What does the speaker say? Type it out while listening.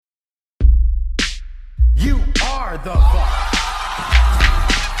are the fuck.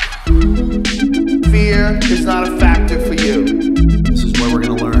 Fear is not a factor for you. This is where we're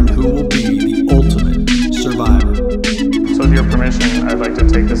going to learn who will be the ultimate survivor. So with your permission, I'd like to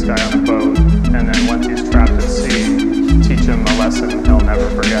take this guy on a boat, and then once he's trapped at sea, teach him a lesson he'll never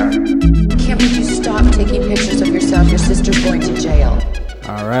forget. Can't we just stop taking pictures of yourself? Your sister's going to jail.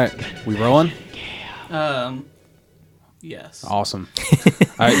 All right, we rolling? Yes. Awesome.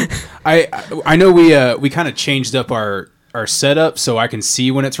 I know we kind of changed up our setup so I can see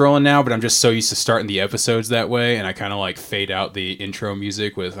when it's rolling now, but I'm just so used to starting the episodes that way, and I kind of like fade out the intro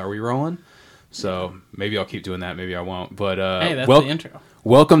music with "Are we rolling?" So maybe I'll keep doing that. Maybe I won't. But hey, that's the intro.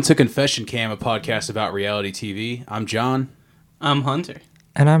 Welcome to Confession Cam, a podcast about reality TV. I'm John. I'm Hunter.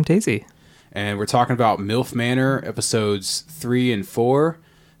 And I'm Daisy. And we're talking about Milf Manor episodes 3 and 4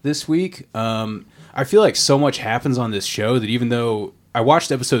 this week. I feel like so much happens on this show that even though I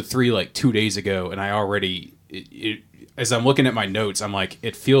watched episode 3 like 2 days ago, and I already, as I'm looking at my notes, I'm like,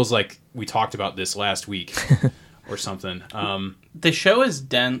 it feels like we talked about this last week or something. The show is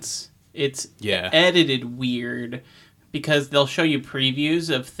dense. It's edited weird because they'll show you previews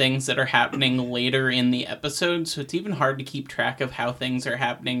of things that are happening later in the episode, so it's even hard to keep track of how things are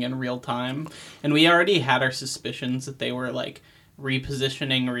happening in real time. And we already had our suspicions that they were like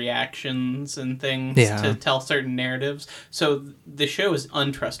repositioning reactions and things to tell certain narratives. So the show is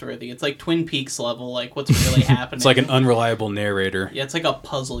untrustworthy. It's like Twin Peaks level, like what's really happening. It's like an unreliable narrator. Yeah, it's like a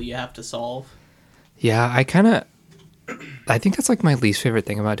puzzle you have to solve. Yeah, I think that's like my least favorite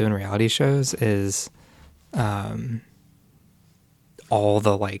thing about doing reality shows is all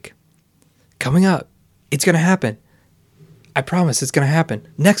the like, coming up, it's going to happen. I promise it's going to happen.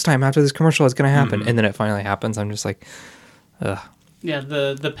 Next time after this commercial, it's going to happen. Mm-hmm. And then it finally happens. I'm just like, ugh. Yeah,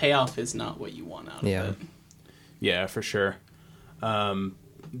 the payoff is not what you want out of it. Yeah, for sure.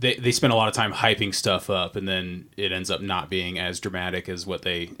 They spend a lot of time hyping stuff up, and then it ends up not being as dramatic as what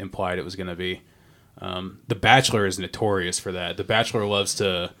they implied it was going to be. The Bachelor is notorious for that. The Bachelor loves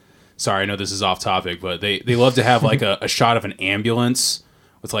to... Sorry, I know this is off topic, but they love to have like a shot of an ambulance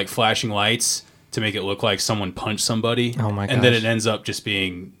with like flashing lights to make it look like someone punched somebody. Oh my gosh. And then it ends up just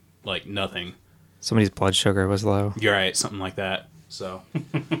being like nothing. Somebody's blood sugar was low. You're right, something like that. So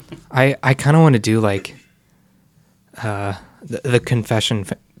I kind of want to do like the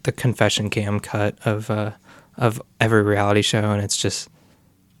confession cam cut of every reality show, and it's just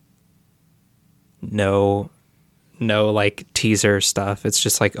no like teaser stuff. It's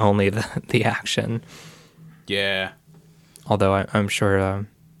just like only the action. Yeah. Although I'm sure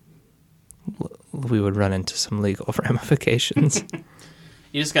we would run into some legal ramifications.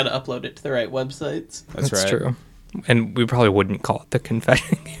 You just got to upload it to the right websites. That's right. True. And we probably wouldn't call it the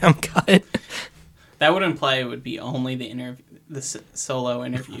confession cam cut. That would imply it would be only the solo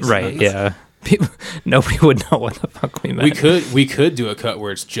interviews. Right, yeah. Nobody would know what the fuck we meant. We could do a cut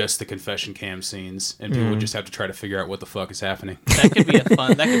where it's just the confession cam scenes, and people would just have to try to figure out what the fuck is happening. That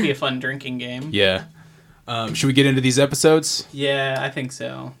could be a fun drinking game. Yeah. Should we get into these episodes? Yeah, I think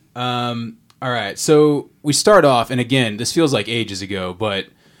so. All right. So we start off, and again, this feels like ages ago, but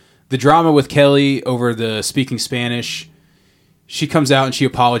the drama with Kelly over the speaking Spanish. She comes out and she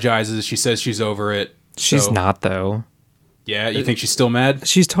apologizes. She says she's over it. She's not, though. Yeah, you think she's still mad?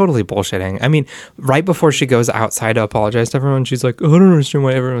 She's totally bullshitting. I mean, right before she goes outside to apologize to everyone, she's like, oh, I don't understand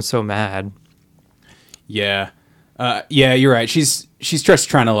why everyone's so mad. Yeah. Yeah, you're right. She's just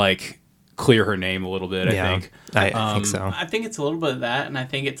trying to, like, clear her name a little bit, I think. I think so. I think it's a little bit of that, and I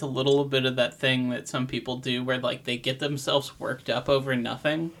think it's a little bit of that thing that some people do where, like, they get themselves worked up over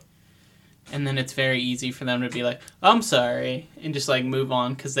nothing, and then it's very easy for them to be like, I'm sorry, and just, like, move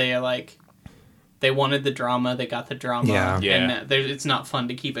on, because they are, like... They wanted the drama. They got the drama. Yeah. And it's not fun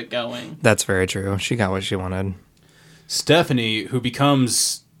to keep it going. That's very true. She got what she wanted. Stephanie, who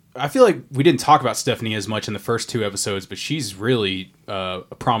becomes... I feel like we didn't talk about Stephanie as much in the first 2 episodes, but she's really a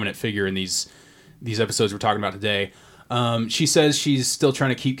prominent figure in these episodes we're talking about today. She says she's still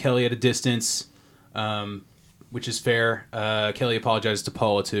trying to keep Kelly at a distance, which is fair. Kelly apologizes to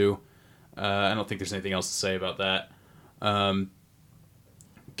Paula, too. I don't think there's anything else to say about that.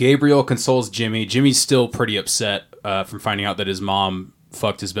 Gabriel consoles Jimmy. Jimmy's still pretty upset from finding out that his mom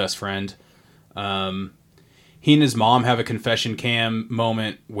fucked his best friend. He and his mom have a confession cam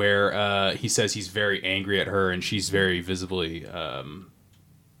moment where he says he's very angry at her, and she's very visibly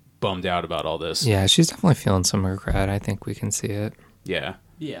bummed out about all this. Yeah, she's definitely feeling some regret. I think we can see it. Yeah.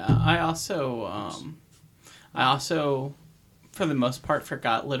 Yeah, I also, for the most part,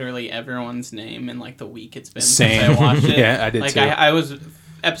 forgot literally everyone's name in like the week it's been since I watched it. Yeah, I did like, too. I was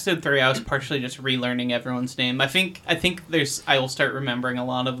episode 3, I was partially just relearning everyone's name. I think I will start remembering a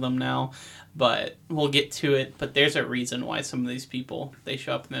lot of them now, but we'll get to it. But there's a reason why some of these people, they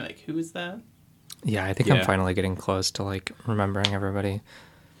show up and they're like, who is that? Yeah, I think I'm finally getting close to like remembering everybody.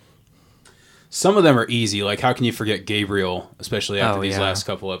 Some of them are easy. Like, how can you forget Gabriel, especially after these last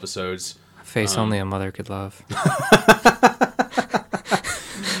couple episodes? Face only a mother could love.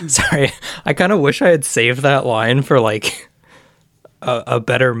 Sorry, I kind of wish I had saved that line for like a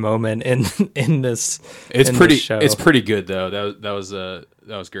better moment in this. This show. It's pretty good though. That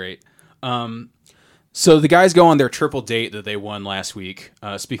was great. So the guys go on their triple date that they won last week.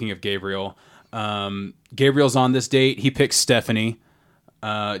 Speaking of Gabriel, Gabriel's on this date. He picks Stephanie.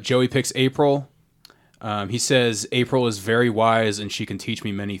 Joey picks April. He says April is very wise and she can teach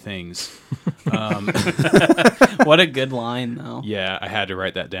me many things. What a good line, though. Yeah, I had to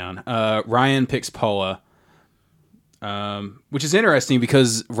write that down. Ryan picks Paula, which is interesting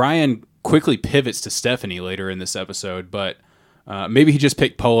because Ryan quickly pivots to Stephanie later in this episode, but maybe he just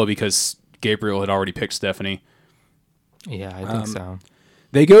picked Paula because Gabriel had already picked Stephanie. Yeah, I think so.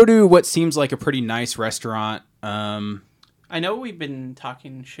 They go to what seems like a pretty nice restaurant. I know we've been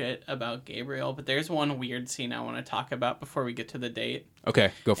talking shit about Gabriel, but there's one weird scene I want to talk about before we get to the date.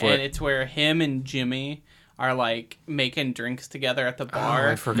 Okay, go for it. And it's where him and Jimmy are like making drinks together at the bar.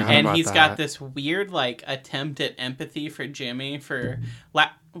 I forgot and about he's that. got this weird like attempt at empathy for Jimmy. For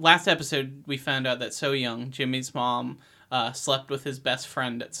last episode, we found out that So Young, Jimmy's mom, slept with his best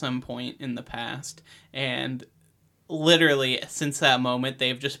friend at some point in the past, and literally since that moment,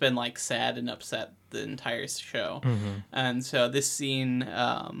 they've just been like sad and upset the entire show. Mm-hmm. And so this scene,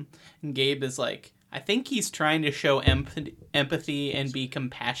 Gabe is like, I think he's trying to show empathy and be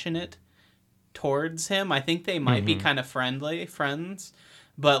compassionate towards him. I think they might be kind of friends,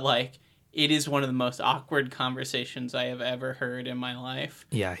 but like it is one of the most awkward conversations I have ever heard in my life.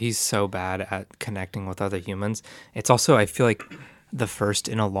 Yeah, he's so bad at connecting with other humans. It's also, I feel like, the first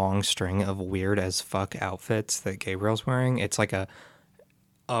in a long string of weird as fuck outfits that Gabriel's wearing. It's like a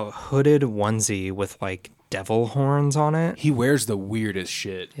hooded onesie with like devil horns on it. He wears the weirdest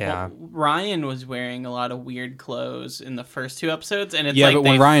shit. Yeah. Well, Ryan was wearing a lot of weird clothes in the first 2 episodes, and it's Yeah, like but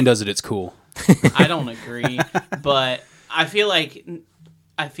when Ryan does it, it's cool. I don't agree, but I feel like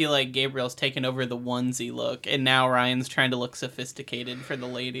Gabriel's taken over the onesie look, and now Ryan's trying to look sophisticated for the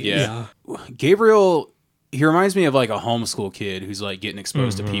ladies. Yeah. Gabriel, he reminds me of like a homeschool kid who's like getting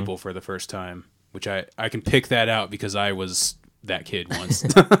exposed to people for the first time, which I can pick that out because I was that kid once.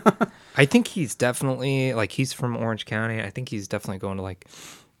 I think he's definitely, like, he's from Orange County. I think he's definitely going to like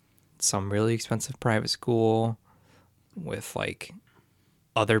some really expensive private school with like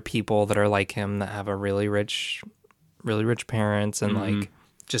other people that are like him that have a really rich parents and like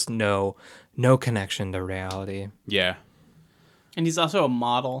just no connection to reality. Yeah. And he's also a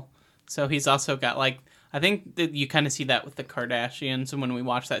model, so he's also got like, I think that you kind of see that with the Kardashians, and when we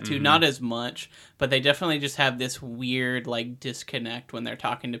watch that too, not as much, but they definitely just have this weird like disconnect when they're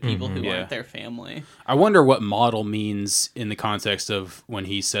talking to people who aren't their family. I wonder what model means in the context of when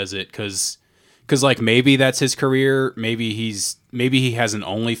he says it, because like maybe that's his career, maybe he has an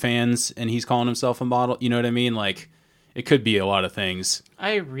OnlyFans and he's calling himself a model. You know what I mean? Like it could be a lot of things.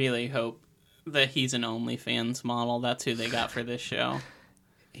 I really hope that he's an OnlyFans model. That's who they got for this show.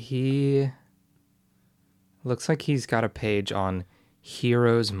 He looks like he's got a page on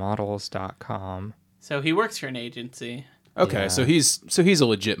heroesmodels.com. So he works for an agency. Okay, Yeah. so he's a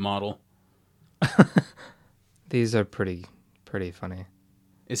legit model. These are pretty funny.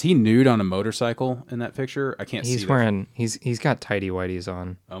 Is he nude on a motorcycle in that picture? I can't see. He's wearing he's got tighty whities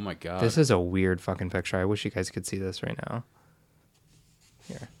on. Oh my god. This is a weird fucking picture. I wish you guys could see this right now.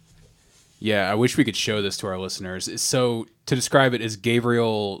 Here. Yeah, I wish we could show this to our listeners. So to describe it, is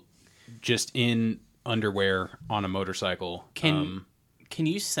Gabriel just in underwear on a motorcycle? Can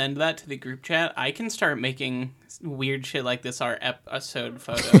you send that to the group chat? I can start making weird shit like this our episode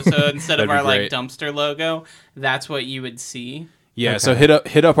photo. So instead of our like great. dumpster logo, that's what you would see. Yeah, Okay. so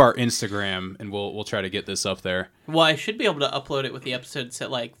hit up our Instagram and we'll try to get this up there. Well, I should be able to upload it with the episode set.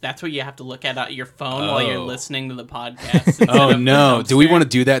 Like that's what you have to look at your phone while you're listening to the podcast. instead Oh of the no! Do we dumpster. want to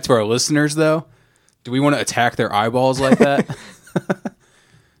do that to our listeners though? Do we want to attack their eyeballs like that?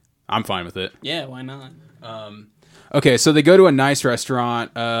 I'm fine with it. Yeah, why not? Okay, so they go to a nice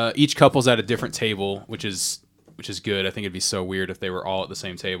restaurant. Each couple's at a different table, which is good. I think it'd be so weird if they were all at the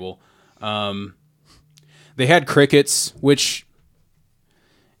same table. They had crickets, which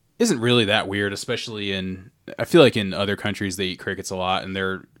isn't really that weird, especially I feel like in other countries they eat crickets a lot, and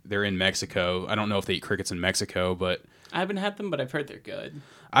they're in Mexico. I don't know if they eat crickets in Mexico, but I haven't had them, but I've heard they're good.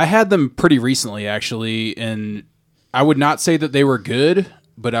 I had them pretty recently, actually, and I would not say that they were good,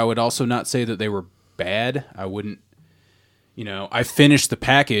 but I would also not say that they were bad. I wouldn't, I finished the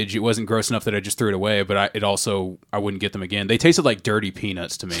package. It wasn't gross enough that I just threw it away, but I wouldn't get them again. They tasted like dirty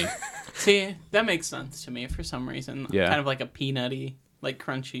peanuts to me. See, that makes sense to me for some reason. Yeah. Kind of like a peanutty, like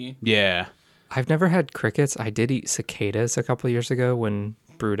crunchy. Yeah. I've never had crickets. I did eat cicadas a couple of years ago when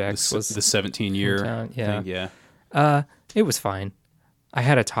Brood X was the 17-year yeah. thing. Yeah. It was fine. I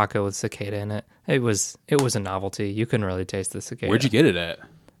had a taco with cicada in it. It was a novelty. You couldn't really taste the cicada. Where'd you get it at?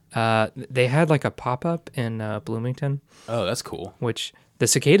 They had like a pop-up in Bloomington. Oh, that's cool. Which the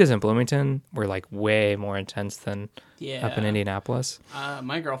cicadas in Bloomington were like way more intense than up in Indianapolis.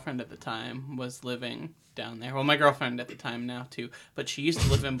 My girlfriend at the time was living down there. Well, my girlfriend at the time now too, but she used to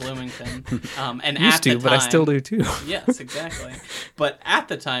live in Bloomington. And But I still do too. Yes, exactly. But at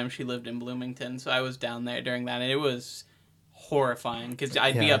the time, she lived in Bloomington, so I was down there during that, and it was horrifying because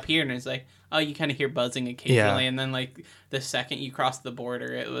I'd be up here and it's like, oh, you kind of hear buzzing occasionally, and then like the second you cross the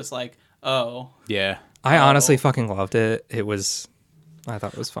border, it was like, oh, yeah. I honestly fucking loved it. I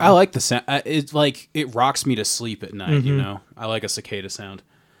thought it was fun. I like the sound. It's like it rocks me to sleep at night. I like a cicada sound.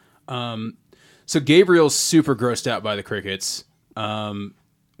 So Gabriel's super grossed out by the crickets,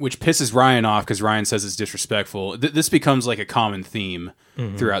 which pisses Ryan off because Ryan says it's disrespectful. This becomes like a common theme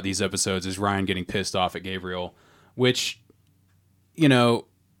throughout these episodes, is Ryan getting pissed off at Gabriel, which,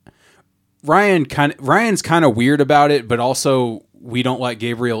 Ryan's kind of weird about it, but also we don't like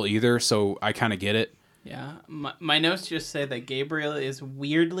Gabriel either, so I kind of get it. Yeah, my notes just say that Gabriel is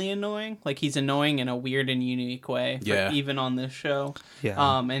weirdly annoying. Like, he's annoying in a weird and unique way, even on this show.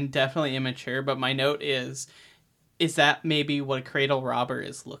 Yeah. And definitely immature. But my note is that maybe what a cradle robber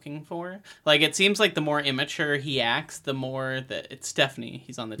is looking for? Like, it seems like the more immature he acts, the more that it's Stephanie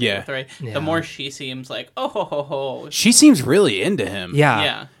he's on the date with, right? Yeah. The more she seems like, oh ho ho ho. She seems really into him.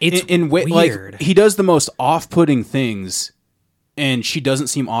 Yeah. It's weird. Like, he does the most off-putting things, and she doesn't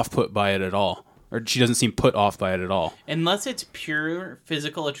seem off-put by it at all. Or she doesn't seem put off by it at all. Unless it's pure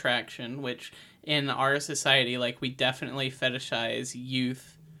physical attraction, which in our society, like, we definitely fetishize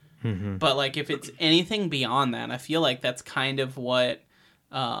youth. Mm-hmm. But, like, if it's anything beyond that, I feel like that's kind of what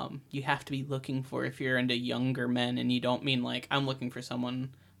you have to be looking for if you're into younger men. And you don't mean, like, I'm looking for someone,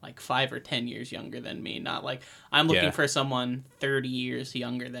 like, 5 or 10 years younger than me. Not, like, I'm looking for someone 30 years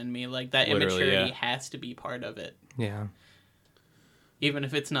younger than me. Like, that immaturity has to be part of it. Yeah. Even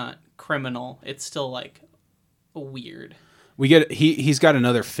if it's not criminal, it's still, like, weird. He's got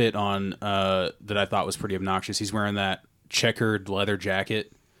another fit on that I thought was pretty obnoxious. He's wearing that checkered leather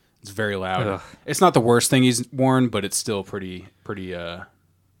jacket. It's very loud. Ugh. It's not the worst thing he's worn, but it's still pretty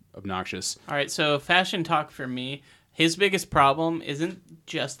obnoxious. All right, so fashion talk for me. His biggest problem isn't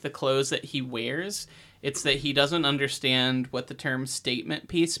just the clothes that he wears. It's that he doesn't understand what the term statement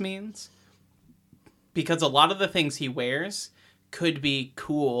piece means. Because a lot of the things he wears could be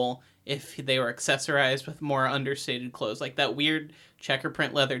cool if they were accessorized with more understated clothes. Like that weird checker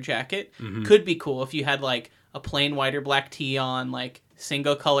print leather jacket could be cool if you had like a plain white or black tee on, like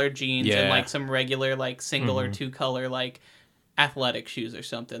single color jeans and like some regular like single or two color like athletic shoes or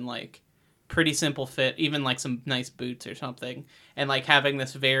something, like pretty simple fit, even like some nice boots or something. And like having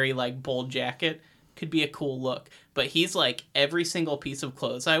this very like bold jacket could be a cool look. But he's like, every single piece of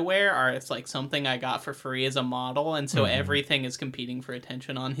clothes I wear it's like something I got for free as a model, and so everything is competing for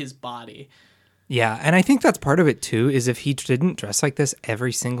attention on his body. Yeah, and I think that's part of it too, is if he didn't dress like this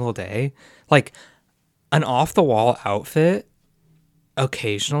every single day, like an off-the-wall outfit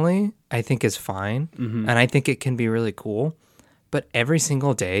occasionally I think is fine, and I think it can be really cool, but every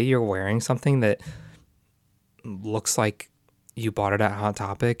single day you're wearing something that looks like you bought it at Hot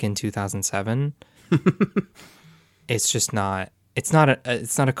Topic in 2007. It's just not. It's not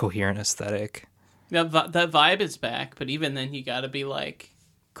a coherent aesthetic. That vibe is back, but even then, you got to be like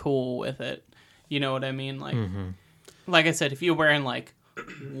cool with it. You know what I mean? Like, like I said, if you're wearing like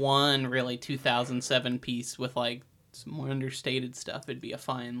one really 2007 piece with like some more understated stuff, it'd be a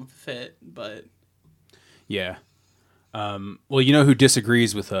fine fit. But yeah. Well, you know who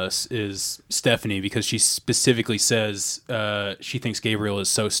disagrees with us is Stephanie, because she specifically says she thinks Gabriel is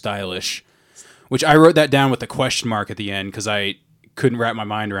so stylish, which I wrote that down with a question mark at the end because I couldn't wrap my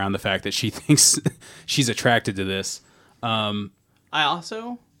mind around the fact that she thinks she's attracted to this. I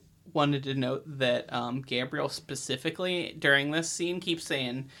also wanted to note that Gabriel specifically during this scene keeps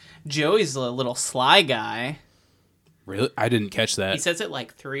saying Joey's a little sly guy. Really? I didn't catch that. He says it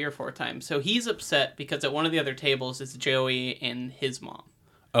like 3 or 4 times. So he's upset because at one of the other tables is Joey and his mom.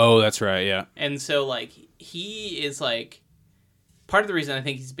 Oh, that's right, yeah. And so like he is like part of the reason I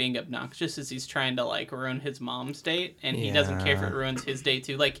think he's being obnoxious is he's trying to like ruin his mom's date, and he doesn't care if it ruins his date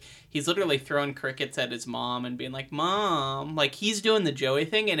too. Like he's literally throwing crickets at his mom and being like, "Mom," like he's doing the Joey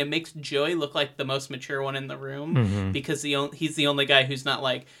thing, and it makes Joey look like the most mature one in the room because he's the only guy who's not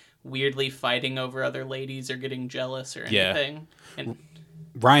like weirdly fighting over other ladies or getting jealous or anything. And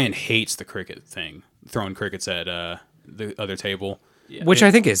Ryan hates the cricket thing, throwing crickets at the other table. Yeah. Which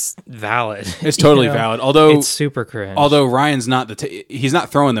I think is valid. It's totally valid. Although it's super cringe. Although Ryan's not he's not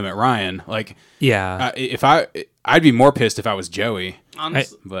throwing them at Ryan. Like, if I'd be more pissed if I was Joey.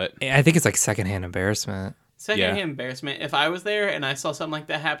 Honestly, but I think it's like secondhand embarrassment. Secondhand embarrassment. If I was there and I saw something like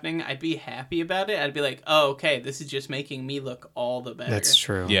that happening, I'd be happy about it. I'd be like, "Oh, okay, this is just making me look all the better." That's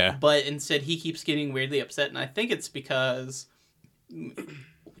true. Yeah. But instead, he keeps getting weirdly upset, and I think it's because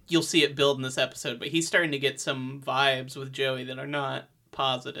you'll see it build in this episode, but he's starting to get some vibes with Joey that are not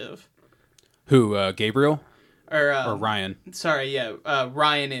positive. Who, Gabriel? Or Ryan? Sorry,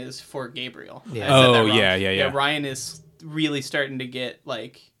 Ryan is for Gabriel. Yeah. Oh, yeah. Ryan is really starting to get,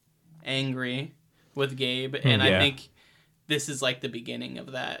 like, angry with Gabe, and I think this is, like, the beginning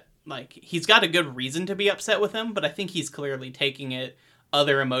of that. Like, he's got a good reason to be upset with him, but I think he's clearly taking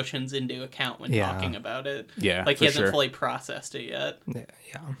other emotions into account when talking about it. Yeah, like he hasn't fully processed it yet.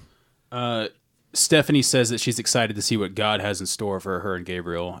 Yeah. Stephanie says that she's excited to see what God has in store for her and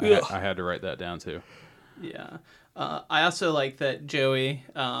Gabriel. I had to write that down too. Yeah. I also like that Joey,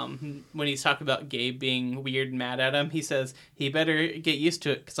 when he's talking about Gabe being weird and mad at him, he says he better get used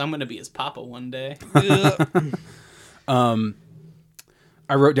to it because I'm going to be his papa one day. I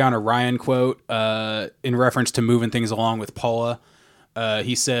wrote down a Ryan quote in reference to moving things along with Paula.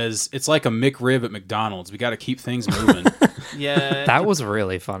 He says, "It's like a McRib at McDonald's. We got to keep things moving." Yeah. That was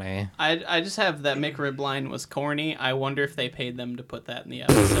really funny. I just have that McRib line was corny. I wonder if they paid them to put that in the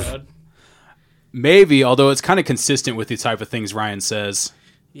episode. Maybe, although it's kind of consistent with the type of things Ryan says.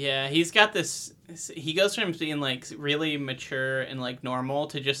 Yeah, he's got this... He goes from being, like, really mature and, like, normal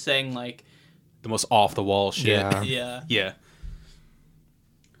to just saying, like... The most off-the-wall shit. Yeah. Yeah.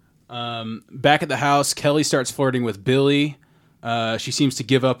 Back at the house, Kelly starts flirting with Billy. She seems to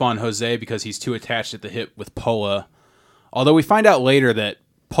give up on Jose because he's too attached at the hip with Paula. Although we find out later that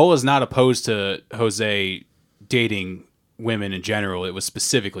Paula's not opposed to Jose dating women in general. It was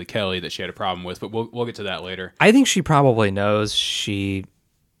specifically Kelly that she had a problem with, but we'll get to that later. I think she probably knows she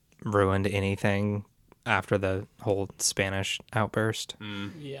ruined anything after the whole Spanish outburst.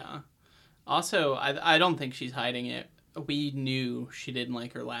 Yeah. Also, I don't think she's hiding it. We knew she didn't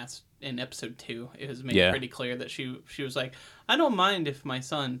like her in episode 2. It was made pretty clear that she was like, I don't mind if my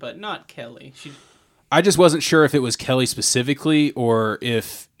son, but not Kelly. I just wasn't sure if it was Kelly specifically or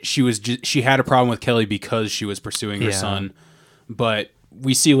if she had a problem with Kelly because she was pursuing her son. But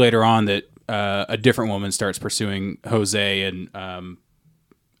we see later on that a different woman starts pursuing Jose, and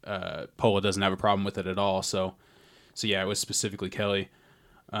Paula doesn't have a problem with it at all. So yeah, it was specifically Kelly.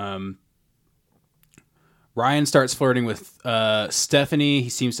 Ryan starts flirting with Stephanie. He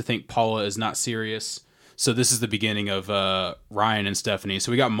seems to think Paula is not serious. So this is the beginning of Ryan and Stephanie.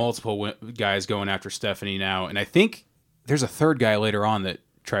 So we got multiple guys going after Stephanie now. And I think there's a third guy later on that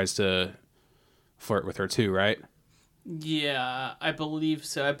tries to flirt with her too, right? Yeah, I believe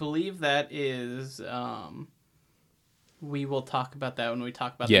so. I believe that is... we will talk about that when we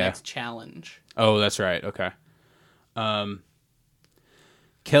talk about the next challenge. Oh, that's right. Okay.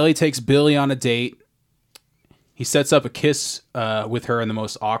 Kelly takes Billy on a date. He sets up a kiss with her in the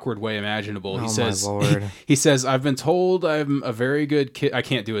most awkward way imaginable. He says, my Lord. He says, I've been told I'm a very good I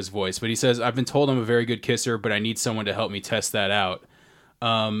can't do his voice, but he says, I've been told I'm a very good kisser, but I need someone to help me test that out.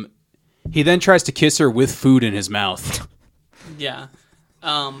 He then tries to kiss her with food in his mouth. Yeah.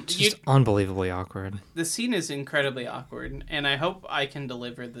 Just unbelievably awkward. The scene is incredibly awkward, and I hope I can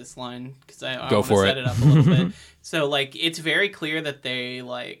deliver this line because I Go want to for set it. it up a little bit. So, like, it's very clear that they,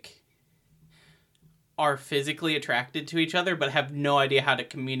 like, are physically attracted to each other, but have no idea how to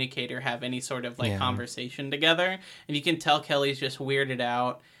communicate or have any sort of, like, conversation together. And you can tell Kelly's just weirded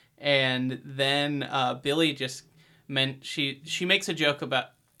out. And then Billy just she makes a joke about...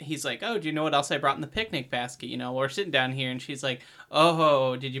 He's like, oh, do you know what else I brought in the picnic basket? You know, we're sitting down here, and she's like,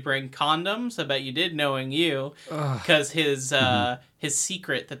 oh, did you bring condoms? I bet you did, knowing you. Because his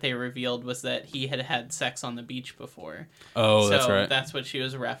secret that they revealed was that he had had sex on the beach before. Oh, that's right. That's what she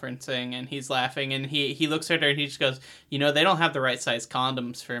was referencing, and he's laughing, and he looks at her, and he just goes, you know, they don't have the right size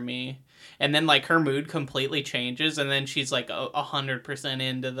condoms for me. And then, like, her mood completely changes, and then she's, like, 100%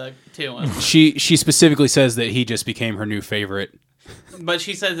 into to him. She specifically says that he just became her new favorite. But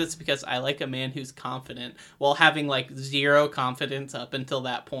she says it's because I like a man who's confident, while having like zero confidence up until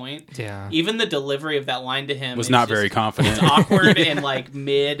that point. Yeah. Even the delivery of that line to him Was not very confident. It's awkward and like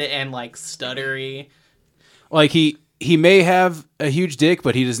mid and like stuttery. Like he may have a huge dick,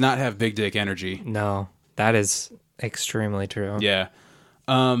 but he does not have big dick energy. No, that is extremely true. Yeah.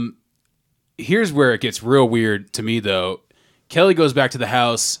 Here's where it gets real weird to me, though. Kelly goes back to the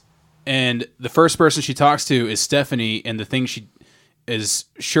house, and the first person she talks to is Stephanie, and the thing she is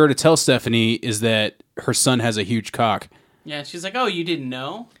sure to tell Stephanie is that her son has a huge cock. Yeah, she's like, "Oh, you didn't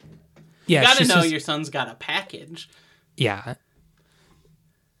know? Yeah, You gotta she know says- your son's got a package." Yeah.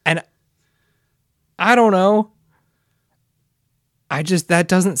 And I don't know. That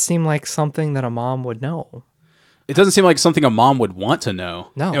doesn't seem like something that a mom would know. It doesn't seem like something a mom would want to know.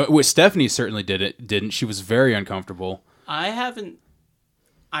 No. Stephanie certainly didn't. She was very uncomfortable. I haven't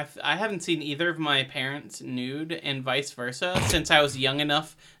seen either of my parents nude and vice versa since I was young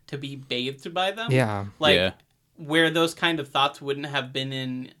enough to be bathed by them. Yeah. Where those kind of thoughts wouldn't have been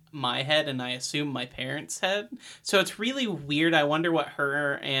in my head, and I assume my parents' head. So it's really weird. I wonder what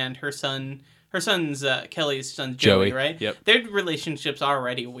her and her son's Kelly's son Joey, right? Yep. Their relationship's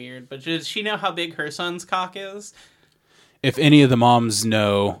already weird, but does she know how big her son's cock is? If any of the moms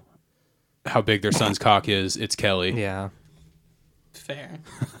know how big their son's cock is, it's Kelly. Yeah. Fair.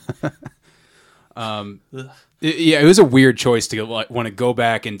 It was a weird choice to want to go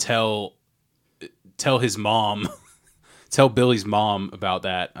back and tell his mom, tell Billy's mom about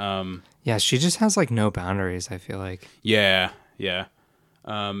that. Yeah, she just has like no boundaries, I feel like. Yeah.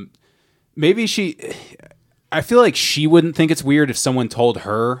 Maybe I feel like she wouldn't think it's weird if someone told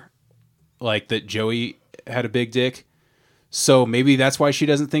her like that Joey had a big dick. So maybe that's why she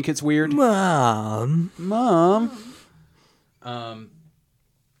doesn't think it's weird. Mom.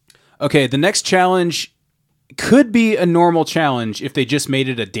 Okay, the next challenge could be a normal challenge if they just made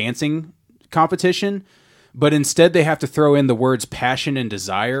it a dancing competition, but instead they have to throw in the words passion and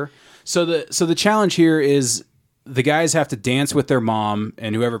desire. So the challenge here is the guys have to dance with their mom,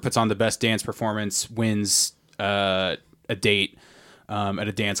 and whoever puts on the best dance performance wins a date at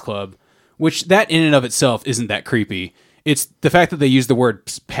a dance club, which that in and of itself isn't that creepy. It's the fact that they use the word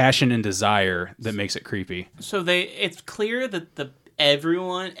passion and desire that makes it creepy. So it's clear that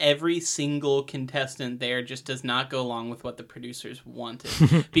every single contestant there just does not go along with what the producers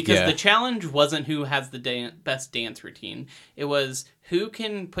wanted. Because Yeah. the challenge wasn't who has the best dance routine. It was who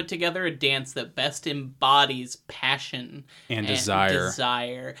can put together a dance that best embodies passion And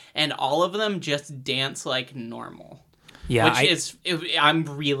desire. And all of them just dance like normal. Yeah. I'm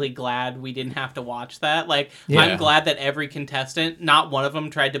really glad we didn't have to watch that. Like, Yeah. I'm glad that every contestant, not one of them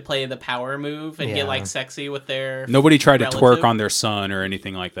tried to play the power move and Yeah. get like sexy with their Nobody tried to relative. twerk on their son or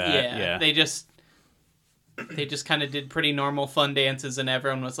anything like that. Yeah. They just kind of did pretty normal fun dances, and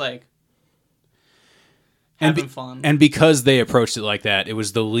everyone was like having fun. And because they approached it like that, it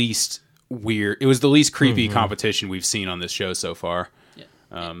was the least weird. It was the least creepy competition we've seen on this show so far.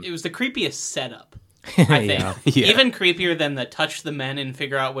 It was the creepiest setup. I think. Yeah. Even creepier than the touch the men and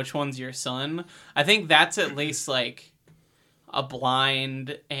figure out which one's your son. I think that's at least like a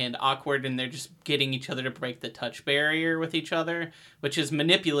blind and awkward, and they're just getting each other to break the touch barrier with each other, which is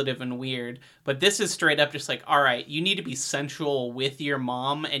manipulative and weird. But this is straight up just like, all right, you need to be sensual with your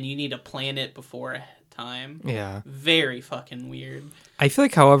mom, and you need to plan it before time. Yeah. Very fucking weird. I feel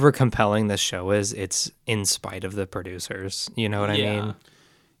like however compelling this show is, it's in spite of the producers. You know what I mean?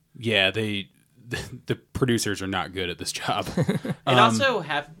 Yeah, the producers are not good at this job. And also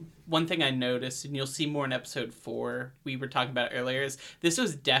have one thing I noticed, and you'll see more in episode 4, we were talking about earlier, is this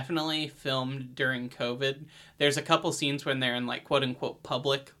was definitely filmed during COVID. There's a couple scenes when they're in like quote unquote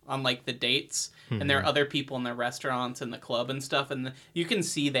public on like the dates, and there are other people in the restaurants and the club and stuff, and you can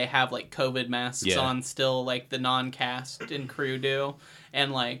see they have like COVID masks on still, like the non-cast and crew do,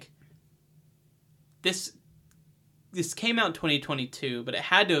 and like this came out in 2022, but it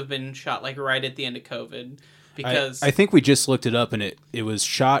had to have been shot like right at the end of COVID, because I think we just looked it up, and it was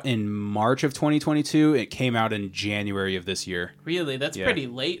shot in March of 2022. It came out in January of this year. Really, that's pretty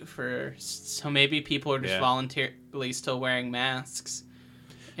late so maybe people are just voluntarily still wearing masks.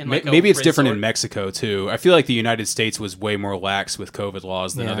 In like Maybe it's different in resort. Mexico too. I feel like the United States was way more lax with COVID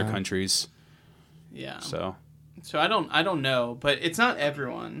laws than other countries. Yeah. So I don't know, but it's not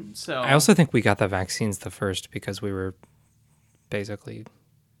everyone. So I also think we got the vaccines the first because we were basically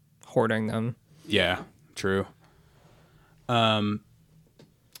hoarding them. yeah, true. So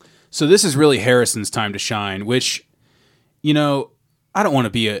this is really Harrison's time to shine, which, you know, I don't want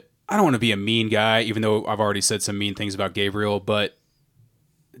to be a mean guy, even though I've already said some mean things about Gabriel, but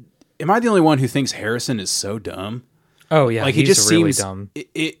am I the only one who thinks Harrison is so dumb? Oh yeah, like he's he just really seems dumb.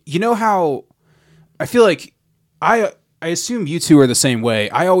 You know how I feel like I assume you two are the same way.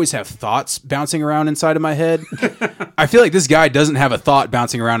 I always have thoughts bouncing around inside of my head. I feel like this guy doesn't have a thought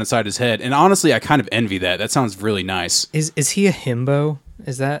bouncing around inside his head, and honestly, I kind of envy that. That sounds really nice. Is he a himbo?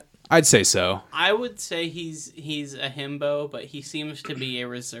 Is that? I'd say so. I would say he's a himbo, but he seems to be a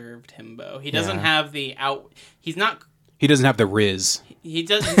reserved himbo. He doesn't have the out. He's not. He doesn't have the riz. He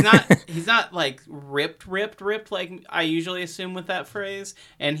does. He's not. He's not like ripped like I usually assume with that phrase.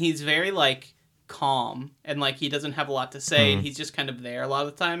 And he's very like calm and like he doesn't have a lot to say. And he's just kind of there a lot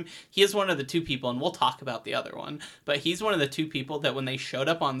of the time. He is one of the two people, and we'll talk about the other one. But he's one of the two people that when they showed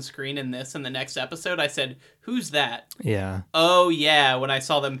up on the screen in this and the next episode, I said, "Who's that?" Yeah. Oh yeah, when I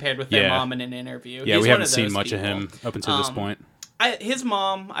saw them paired with their mom in an interview. Yeah, He's we one haven't of seen those much of people. him up until this point. His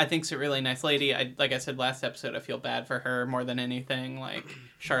mom, I think, is a really nice lady. Like I said last episode, I feel bad for her more than anything. Like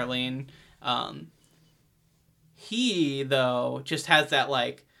Charlene, he though just has that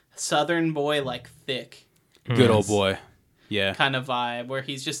like Southern boy, like thick, Good old boy. Yeah. kind of vibe where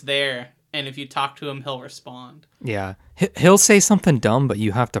he's just there, and if you talk to him, he'll respond. Yeah. He'll say something dumb, but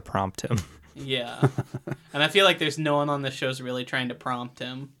you have to prompt him. Yeah, and I feel like there's no one on the show's really trying to prompt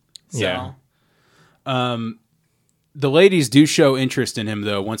him. So. Yeah. The ladies do show interest in him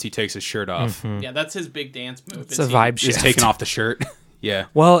though once he takes his shirt off. Yeah, that's his big dance move. It's a vibe He's shift. taking off the shirt. Yeah.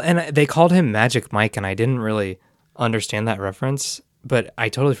 Well, and they called him Magic Mike, and I didn't really understand that reference, but I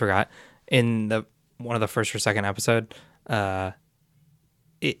totally forgot. In one of the first or second episode,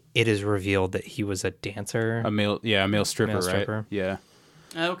 it is revealed that he was a dancer. A male stripper, right? stripper. Yeah.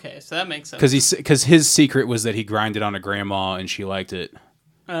 Okay, so that makes sense. Because his secret was that he grinded on a grandma and she liked it.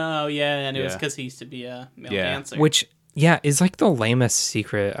 Oh yeah, and it was Yeah. because he used to be a male Yeah. dancer. Which, yeah, is like the lamest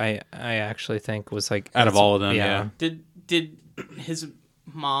secret. I actually think was like Out of all of them, yeah. Did his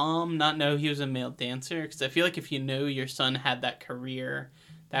mom not know he was a male dancer? Because I feel like if you knew your son had that career,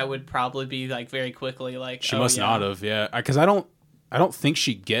 that would probably be like very quickly like She must not have, yeah. Because I don't think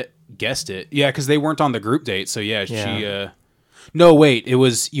she guessed it. Yeah, because they weren't on the group date. So yeah, she. No, wait. It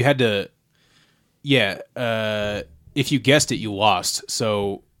was you had to. Yeah. If you guessed it, you lost.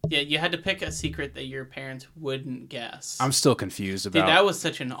 So. Yeah, you had to pick a secret that your parents wouldn't guess. I'm still confused about. Dude, that was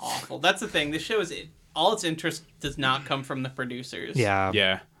such an awful. That's the thing. This show is all its interest does not come from the producers. Yeah.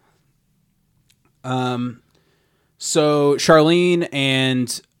 Yeah. So Charlene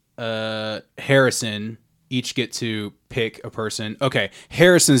and Harrison each get to pick a person. Okay,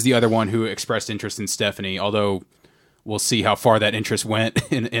 Harrison's the other one who expressed interest in Stephanie, although we'll see how far that interest went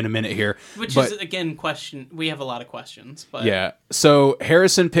in a minute here. Which is, again, question. We have a lot of questions. But yeah. So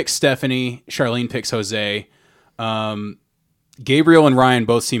Harrison picks Stephanie. Charlene picks Jose. Gabriel and Ryan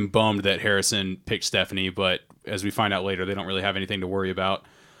both seem bummed that Harrison picked Stephanie, but as we find out later, they don't really have anything to worry about.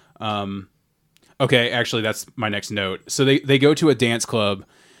 Okay, actually, that's my next note. So they go to a dance club,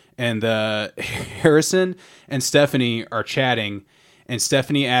 and Harrison and Stephanie are chatting, and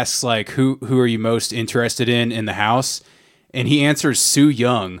Stephanie asks, like, who are you most interested in the house? And he answers Sue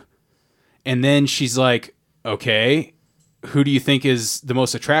Young. And then she's like, okay, who do you think is the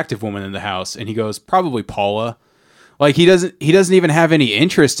most attractive woman in the house? And he goes, probably Paula. Like, he doesn't even have any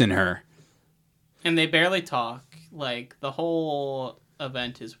interest in her. And they barely talk. Like, the whole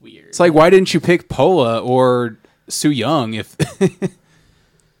event is weird. It's like, why didn't you pick Paula or Sue Young if...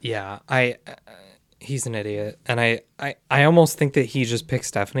 Yeah, he's an idiot, and I almost think that he just picked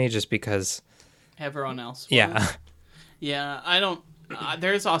Stephanie just because everyone else was. Yeah, I don't.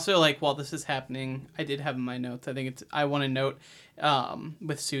 There's also like while this is happening, I did have in my notes. I want to note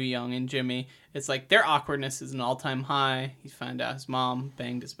with Sue Young and Jimmy, it's like their awkwardness is an all-time high. You find out his mom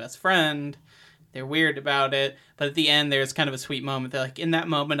banged his best friend. They're weird about it, but at the end, there's kind of a sweet moment. They're like, in that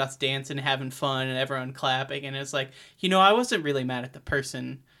moment, us dancing, having fun, and everyone clapping, and it's like, I wasn't really mad at the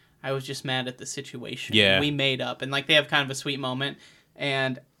person. I was just mad at the situation. Yeah. We made up. And, like, they have kind of a sweet moment.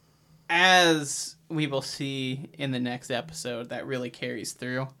 And as we will see in the next episode, that really carries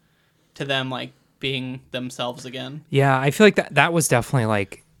through to them, like, being themselves again. Yeah, I feel like that was definitely,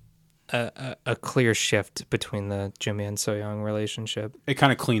 like, a clear shift between the Jimmy and So Young relationship. It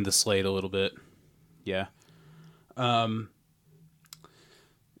kind of cleaned the slate a little bit. Yeah.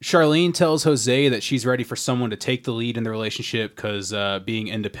 Charlene tells Jose that she's ready for someone to take the lead in the relationship because being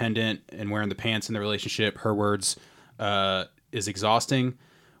independent and wearing the pants in the relationship, her words, is exhausting,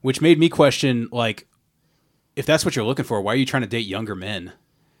 which made me question, like, if that's what you're looking for, why are you trying to date younger men?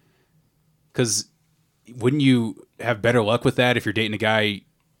 Because wouldn't you have better luck with that if you're dating a guy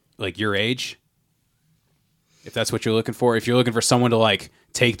like your age? If that's what you're looking for, if you're looking for someone to like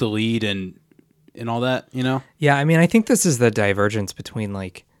take the lead and all that, Yeah, I mean, I think this is the divergence between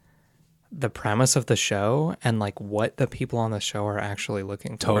like the premise of the show and like what the people on the show are actually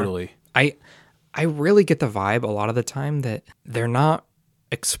looking for. Totally. I really get the vibe a lot of the time that they're not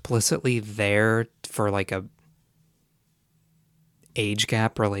explicitly there for like a age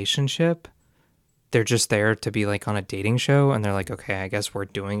gap relationship. They're just there to be like on a dating show, and they're like, okay, I guess we're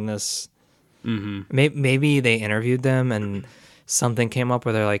doing this. Mm-hmm. Maybe they interviewed them and something came up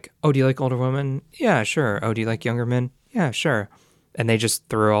where they're like, oh, do you like older women? Yeah, sure. Oh, do you like younger men? Yeah, sure. And they just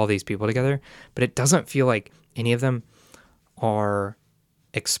threw all these people together. But it doesn't feel like any of them are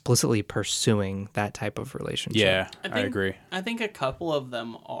explicitly pursuing that type of relationship. Yeah, I agree. I think a couple of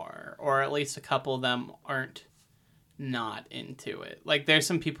them are, or at least a couple of them aren't not into it. Like there's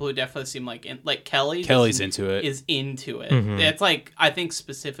some people who definitely seem like Kelly's into it. Is into it. Mm-hmm. It's like I think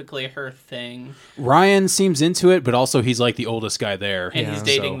specifically her thing. Ryan seems into it, but also he's like the oldest guy there, and he's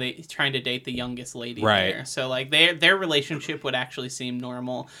dating he's trying to date the youngest lady there. So like their relationship would actually seem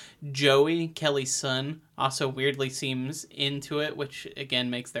normal. Joey, Kelly's son, also weirdly seems into it, which again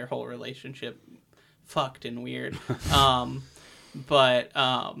makes their whole relationship fucked and weird.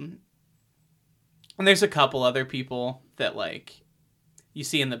 And there's a couple other people that like you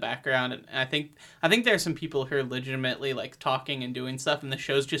see in the background, and I think there's some people who are legitimately like talking and doing stuff, and the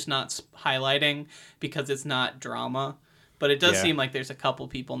show's just not highlighting because it's not drama. But it does seem like there's a couple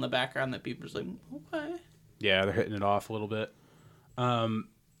people in the background that people are just like, okay. Yeah, they're hitting it off a little bit.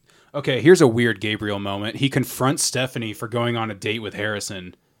 Okay, here's a weird Gabriel moment. He confronts Stephanie for going on a date with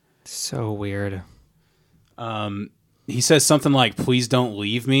Harrison. So weird. He says something like, "Please don't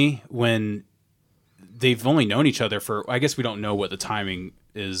leave me," when they've only known each other for, I guess we don't know what the timing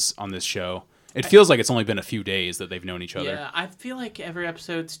is on this show. It feels like it's only been a few days that they've known each other. Yeah, I feel like every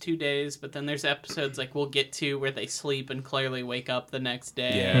episode's 2 days, but then there's episodes like we'll get to where they sleep and clearly wake up the next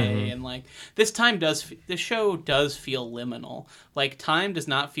day. Yeah. Mm-hmm. And like this show does feel liminal. Like time does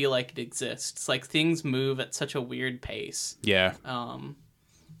not feel like it exists. Like things move at such a weird pace. Yeah. And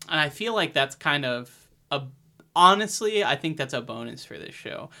I feel like that's kind of honestly, I think that's a bonus for this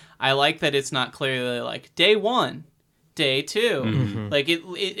show. I like that it's not clearly like day 1, day 2. Mm-hmm. Like it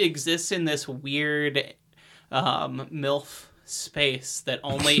exists in this weird Milf space that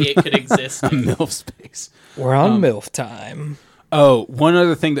only it could exist in. Milf space. We're on Milf time. Oh, one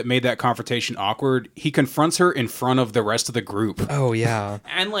other thing that made that confrontation awkward, he confronts her in front of the rest of the group. Oh, yeah.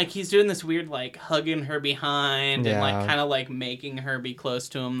 And, like, he's doing this weird, like, hugging her behind and, like, kind of, like, making her be close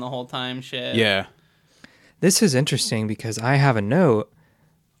to him the whole time shit. Yeah. This is interesting because I have a note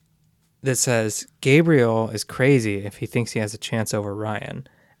that says Gabriel is crazy if he thinks he has a chance over Ryan.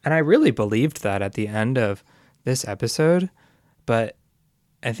 And I really believed that at the end of this episode, but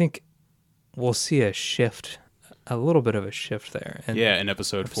I think we'll see a shift, a little bit of a shift there. In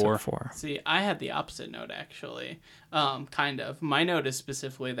episode 4. See, I had the opposite note, actually. Kind of. My note is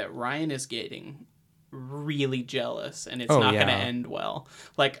specifically that Ryan is getting really jealous, and it's not going to end well.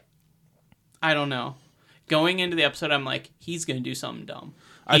 Like, I don't know. Going into the episode, I'm like, he's going to do something dumb.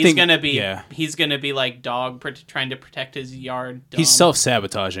 He's going to be like dog trying to protect his yard. Dumb. He's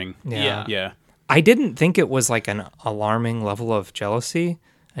self-sabotaging. Yeah. I didn't think it was like an alarming level of jealousy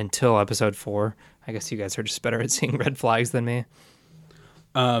until episode 4. I guess you guys are just better at seeing red flags than me.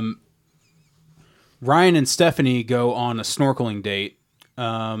 Ryan and Stephanie go on a snorkeling date.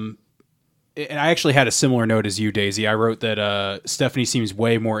 And I actually had a similar note as you, Daisy. I wrote that Stephanie seems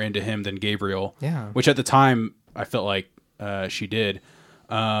way more into him than Gabriel. Yeah. Which at the time, I felt like she did.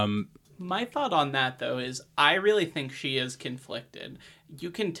 My thought on that, though, is I really think she is conflicted. You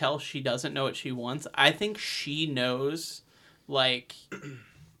can tell she doesn't know what she wants. I think she knows, like,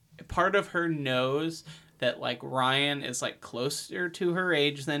 part of her knows that, like, Ryan is, like, closer to her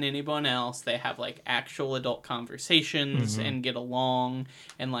age than anyone else. They have, like, actual adult conversations and get along.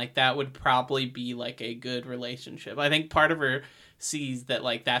 And, like, that would probably be, like, a good relationship. I think part of her sees that,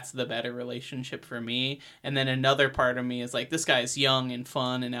 like, that's the better relationship for me. And then another part of me is, like, this guy's young and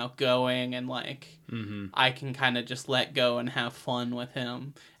fun and outgoing. And, like, I can kind of just let go and have fun with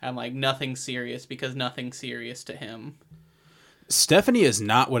him. And, like, nothing serious because nothing serious to him. Stephanie is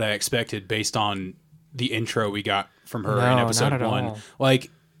not what I expected based on the intro we got from her in episode 1. All.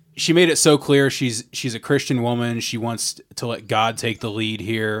 Like, she made it so clear she's a Christian woman. She wants to let God take the lead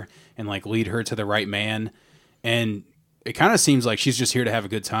here and, like, lead her to the right man. And it kind of seems like she's just here to have a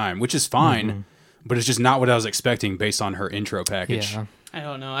good time, which is fine, but it's just not what I was expecting based on her intro package. Yeah. I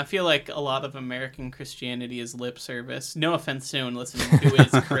don't know. I feel like a lot of American Christianity is lip service. No offense to anyone listening who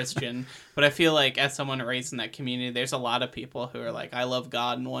is Christian, but I feel like as someone raised in that community, there's a lot of people who are like, I love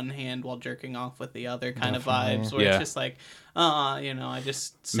God in one hand while jerking off with the other kind of vibes, where it's just like, I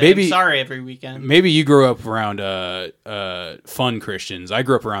just say I'm sorry every weekend. Maybe you grew up around fun Christians. I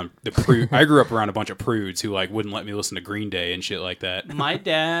grew up around I grew up around a bunch of prudes who like wouldn't let me listen to Green Day and shit like that. My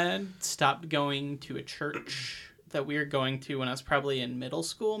dad stopped going to a church that we were going to when I was probably in middle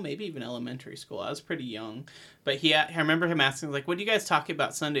school, maybe even elementary school. I was pretty young. But I remember him asking, like, what do you guys talk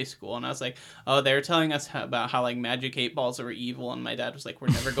about Sunday school? And I was like, oh, they were telling us about how, like, magic 8 balls were evil. And my dad was like, we're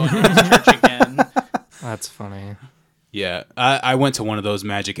never going to this church again. That's funny. Yeah, I went to one of those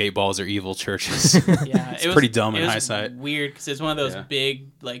magic 8 balls are evil churches. Yeah, it's pretty dumb in hindsight. Weird, because it's one of those big,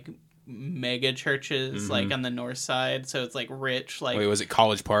 like, mega churches, like, on the north side. So it's, like, rich. Like, wait, was it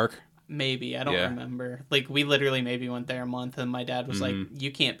College Park? Maybe. I don't remember. Like, we literally maybe went there a month, and my dad was like, you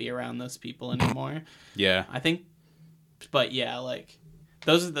can't be around those people anymore. Yeah. I think, but yeah, like,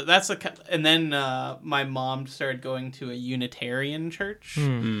 and then my mom started going to a Unitarian church.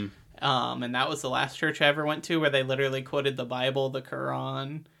 And that was the last church I ever went to where they literally quoted the Bible, the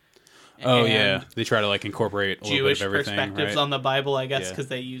Quran. Oh, yeah. They try to, like, incorporate a little Jewish bit of everything, perspectives right? on the Bible, I guess, because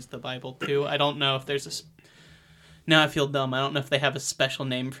they use the Bible, too. I don't know if there's now I feel dumb. I don't know if they have a special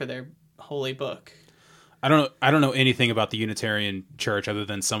name for their holy book. I don't know anything about the Unitarian Church other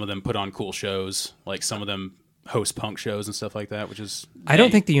than some of them put on cool shows, like some of them host punk shows and stuff like that, which is... I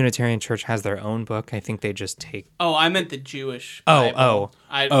don't think the Unitarian Church has their own book. I think they just take... Oh, I meant the Jewish Bible.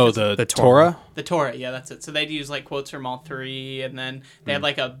 The Torah? The Torah, yeah, that's it. So they'd use, like, quotes from all three, and then they had,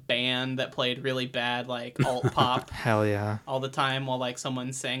 like, a band that played really bad, like, alt-pop. Hell yeah. All the time while, like,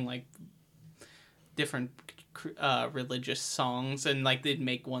 someone sang, like, different religious songs, and, like, they'd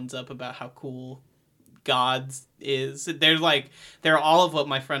make ones up about how cool God's is. They're all of what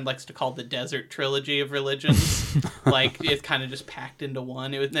my friend likes to call the desert trilogy of religions. Like, it's kind of just packed into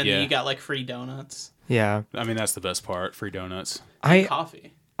one. Then you got, like, free donuts. Yeah. I mean, that's the best part, free donuts.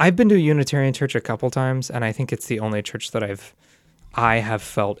 Coffee. I've been to a Unitarian church a couple times, and I think it's the only church that I have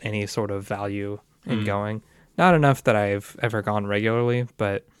felt any sort of value in going. Not enough that I've ever gone regularly,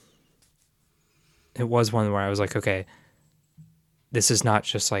 but it was one where I was like, okay, this is not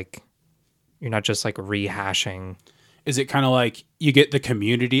just like, you're not just like rehashing. Is it kind of like you get the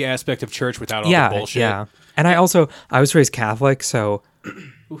community aspect of church without all the bullshit? Yeah. And I was raised Catholic, so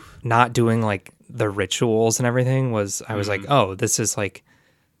not doing like the rituals and everything I was like, oh, this is like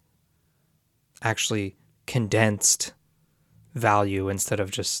actually condensed value instead of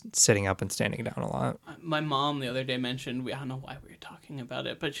just sitting up and standing down a lot. My mom the other day mentioned, I don't know why we were talking about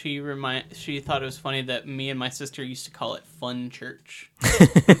it, but she thought it was funny that me and my sister used to call it fun church.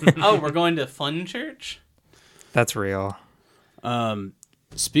 Oh, we're going to fun church? That's real.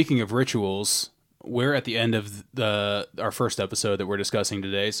 Speaking of rituals, we're at the end of our first episode that we're discussing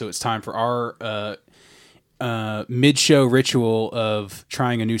today, so it's time for our mid-show ritual of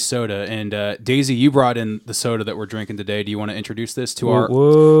trying a new soda. And Daisy, you brought in the soda that we're drinking today. Do you want to introduce this to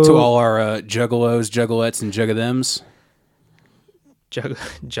to all our juggalos, juggalettes, and juggathems?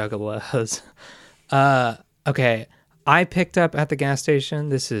 Juggalos. Okay. I picked up at the gas station.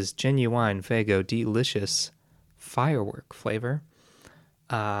 This is Genuine Fago Delicious Firework flavor.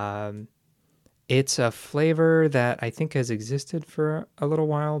 It's a flavor that I think has existed for a little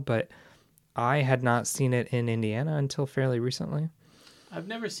while, but I had not seen it in Indiana until fairly recently. I've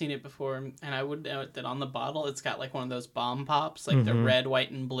never seen it before, and I would note that on the bottle, it's got like one of those bomb pops, like the red,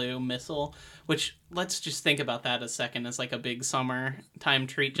 white, and blue missile, which, let's just think about that a second. It's like a big summertime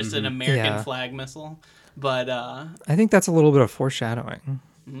treat, just an American flag missile. But I think that's a little bit of foreshadowing.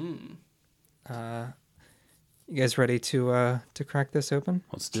 You guys ready to crack this open?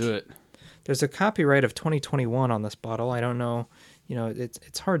 Let's do it. There's a copyright of 2021 on this bottle. I don't know.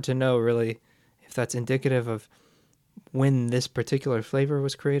 It's hard to know really if that's indicative of when this particular flavor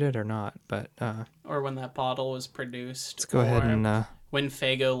was created or not, but or when that bottle was produced. Let's go ahead and when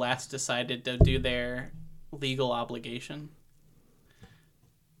Fago last decided to do their legal obligation.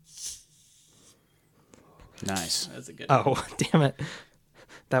 Nice. That's a good Oh, one. Damn it.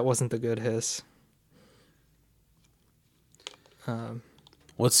 That wasn't the good hiss.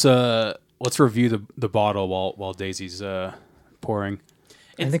 Let's review the bottle while Daisy's pouring.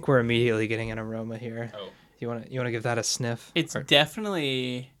 I think we're immediately getting an aroma here. Oh. You want to give that a sniff? It's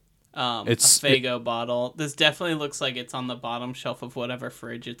definitely It's a Faygo bottle. This definitely looks like it's on the bottom shelf of whatever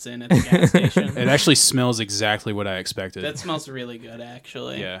fridge it's in at the gas station. It actually smells exactly what I expected. That smells really good,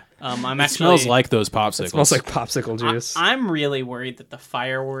 actually. Yeah. I'm it actually smells like those popsicles. It smells like popsicle juice. I'm really worried that the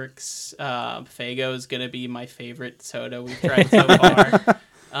fireworks Faygo is going to be my favorite soda we've tried so far.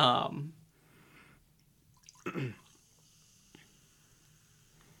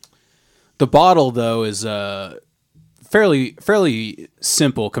 The bottle, though, is fairly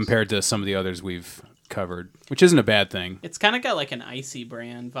simple compared to some of the others we've covered, which isn't a bad thing. It's kind of got like an icy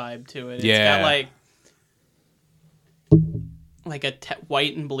brand vibe to it. Yeah. It's got like a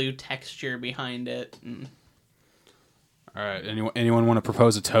white and blue texture behind it. All right. Anyone want to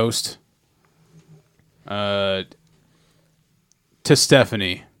propose a toast? To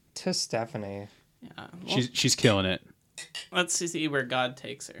Stephanie. To Stephanie. Yeah, well, She's killing it. let's see where God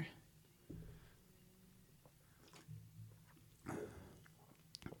takes her.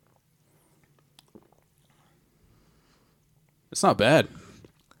 It's not bad.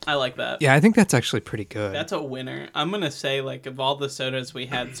 I like that. Yeah, I think that's actually pretty good. That's a winner. I'm going to say, like, of all the sodas we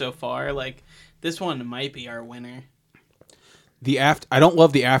had so far, like, this one might be our winner. I don't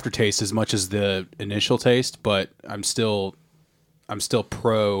love the aftertaste as much as the initial taste, but I'm still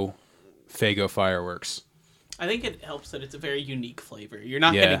pro Faygo fireworks. I think it helps that it's a very unique flavor. You're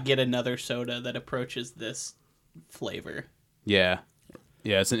not Yeah. going to get another soda that approaches this flavor. Yeah.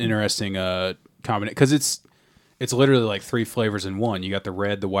 Yeah, it's an interesting combination because it's literally like 3 flavors in one. You got the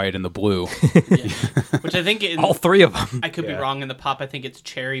red, the white, and the blue. Yeah. Which I think all 3 of them. I could be Yeah. wrong in the pop. I think it's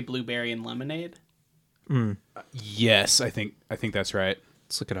cherry, blueberry, and lemonade. Yes, I think that's right.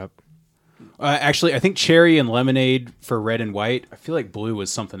 Let's look it up. Actually, I think cherry and lemonade for red and white. I feel like blue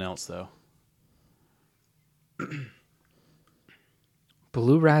was something else though.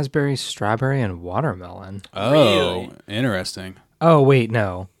 Blue raspberry, strawberry, and watermelon. Oh, Really? interesting. Oh wait,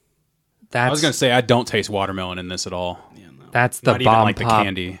 no. I was gonna say I don't taste watermelon in this at all. Yeah, no. That's the Not even Bomb like the Pop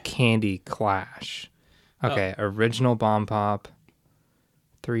candy. Clash. Okay, original Bomb Pop.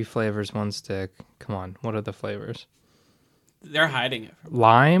 3 flavors, 1 stick. Come on, what are the flavors? They're hiding it.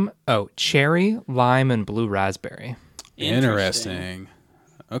 Lime. Oh, cherry, lime, and blue raspberry. Interesting.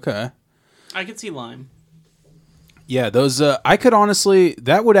 Okay. I could see lime. Yeah, those. I could honestly.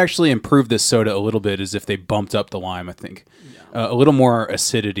 That would actually improve this soda a little bit, as if they bumped up the lime. I think a little more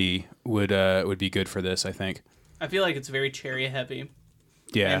acidity would be good for this. I think. I feel like it's very cherry heavy.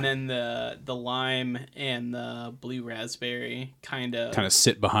 Yeah. And then the lime and the blue raspberry kind of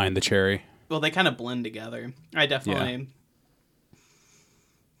sit behind the cherry. Well, they kind of blend together. I definitely.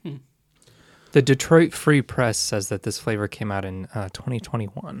 The Detroit Free Press says that this flavor came out in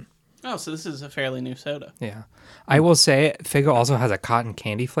 2021. Oh, so this is a fairly new soda. Yeah. I will say Faygo also has a cotton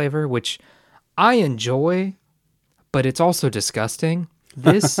candy flavor, which I enjoy, but it's also disgusting.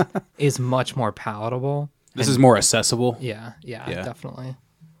 This is much more palatable. This is more accessible. Yeah, definitely.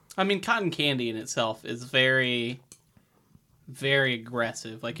 I mean, cotton candy in itself is very, very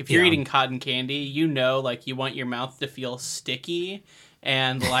aggressive. Like, if you're eating cotton candy, you know, like, you want your mouth to feel sticky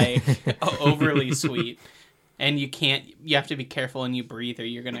and, like, overly sweet. And you have to be careful when you breathe or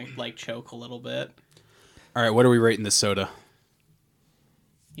you're going to, like, choke a little bit. All right, what are we rating this soda?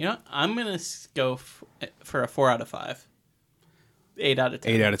 You know, I'm going to go for a 4 out of 5. 8 out of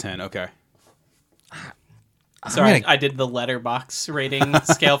 10. 8 out of 10, okay. Sorry, I did the letterbox rating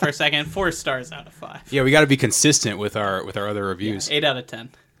scale for a second. 4 stars out of 5. Yeah, we got to be consistent with our other reviews. Yeah, 8 out of 10.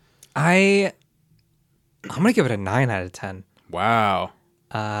 I'm gonna give it a 9 out of 10. Wow.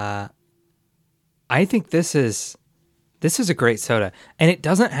 I think this is a great soda, and it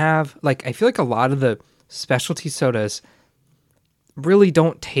doesn't have like I feel like a lot of the specialty sodas really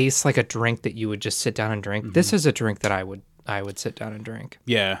don't taste like a drink that you would just sit down and drink. Mm-hmm. This is a drink that I would sit down and drink.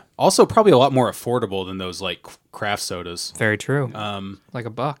 Yeah. Also, probably a lot more affordable than those like craft sodas. Very true. Like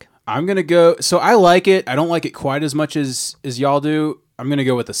 $1. I'm gonna go. So I like it. I don't like it quite as much as y'all do. I'm gonna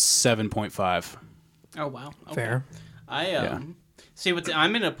go with a 7.5. Oh wow. Okay. Fair. See,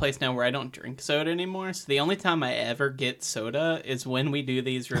 I'm in a place now where I don't drink soda anymore. So the only time I ever get soda is when we do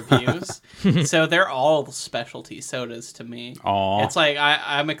these reviews. So they're all specialty sodas to me. Aw. It's like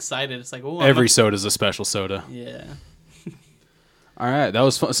I'm excited. It's like, oh, Every soda's a special soda. Yeah. All right, that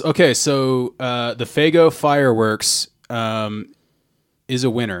was fun. Okay, so the Faygo Fireworks is a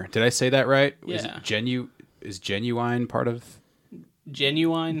winner. Did I say that right? Yeah. Is Genuine part of?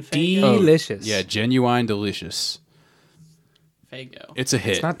 Genuine Faygo. Delicious. Yeah, Genuine Delicious. Faygo. It's a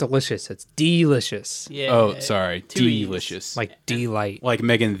hit. It's not delicious. It's delicious. Yeah. Oh, sorry. Two E's. Delicious. Like delight. Like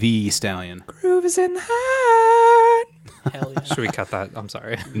Megan Thee Stallion. Groove is in the heart. Hell yeah. Should we cut that? I'm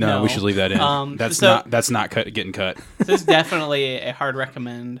sorry. No, No. we should leave that in. That's not getting cut. This is definitely a hard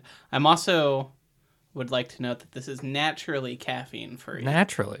recommend. I'm also would like to note that this is naturally caffeine free.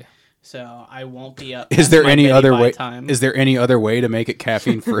 Naturally. So I won't be up. Is there any other way? Time. Is there any other way to make it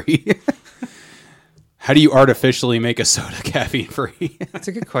caffeine free? How do you artificially make a soda caffeine free? That's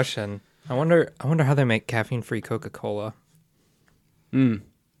a good question. I wonder how they make caffeine free Coca-Cola.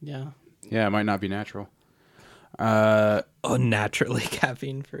 Yeah. Yeah, it might not be natural. Naturally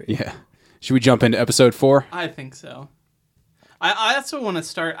caffeine free. Yeah. Should we jump into episode 4? I think so. I also want to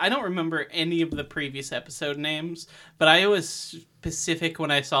start. I don't remember any of the previous episode names, but I was specific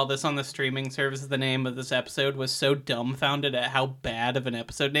when I saw this on the streaming service. The name of this episode was so dumbfounded at how bad of an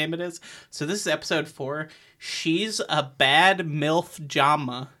episode name it is. So this is episode 4. She's a Bad Milf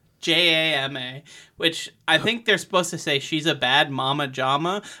Jama. Jama, which I think they're supposed to say she's a bad Mama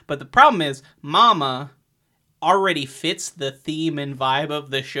Jama, but the problem is Mama already fits the theme and vibe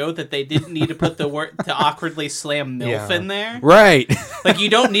of the show that they didn't need to put the word to awkwardly slam MILF in there. Right. Like, you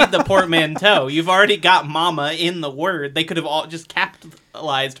don't need the portmanteau. You've already got Mama in the word. They could have all just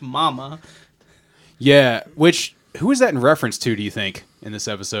capitalized Mama. Yeah, who is that in reference to, do you think, in this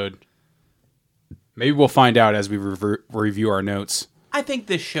episode? Maybe we'll find out as we review our notes. I think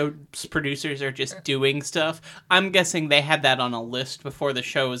this show's producers are just doing stuff. I'm guessing they had that on a list before the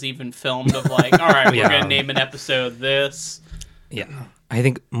show was even filmed of like, all right, we're going to name an episode this. Yeah. I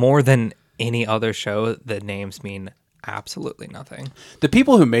think more than any other show, the names mean absolutely nothing. The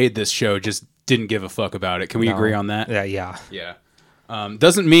people who made this show just didn't give a fuck about it. Can we agree on that? Yeah. Yeah.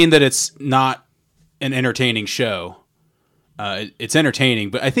 Doesn't mean that it's not an entertaining show. It's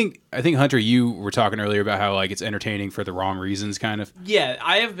entertaining, but I think Hunter, you were talking earlier about how like it's entertaining for the wrong reasons, kind of. Yeah,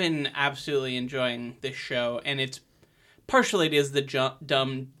 I have been absolutely enjoying this show, and it's partially it is the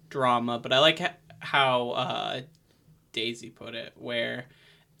dumb drama, but I like how Daisy put it, where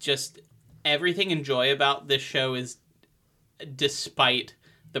just everything enjoy about this show is despite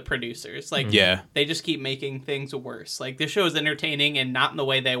the producers. Like, they just keep making things worse. Like, this show is entertaining and not in the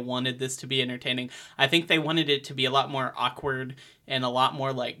way they wanted this to be entertaining. I think they wanted it to be a lot more awkward and a lot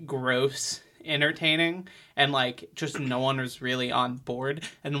more, like, gross entertaining. And, like, just no one was really on board.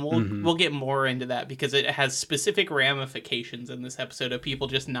 And we'll get more into that because it has specific ramifications in this episode of people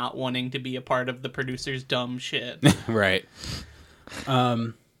just not wanting to be a part of the producer's dumb shit. Right.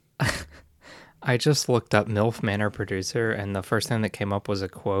 I just looked up Milf Manor producer, and the first thing that came up was a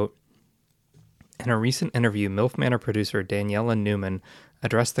quote. In a recent interview, Milf Manor producer Daniela Newman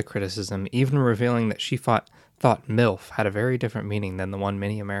addressed the criticism, even revealing that she thought MILF had a very different meaning than the one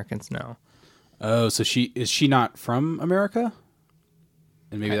many Americans know. Oh, so is she not from America?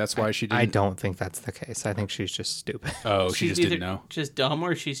 And maybe that's why she didn't... I don't think that's the case. I think she's just stupid. Oh, she just didn't know? Just dumb,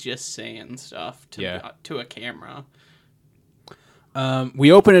 or she's just saying stuff to a camera.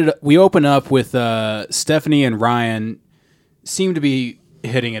 We open up with Stephanie and Ryan seem to be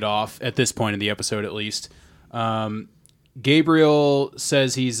hitting it off at this point in the episode, at least. Gabriel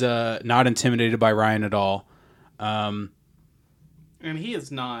says he's not intimidated by Ryan at all. And he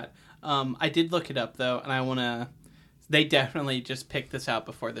is not. I did look it up, though, and they definitely just picked this out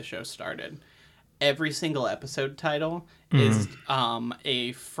before the show started. Every single episode title is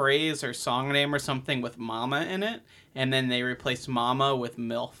a phrase or song name or something with mama in it, and then they replaced mama with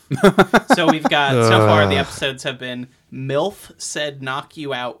MILF. So we've got, so far the episodes have been MILF Said Knock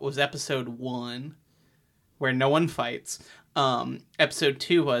You Out was episode 1, where no one fights. Episode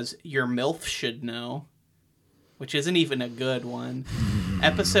 2 was Your MILF Should Know, which isn't even a good one.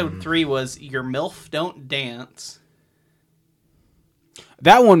 Episode 3 was Your MILF Don't Dance.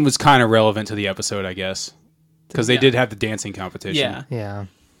 That one was kind of relevant to the episode, I guess, because they did have the dancing competition. Yeah.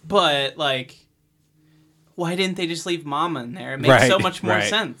 But, like, why didn't they just leave Mama in there? It makes so much more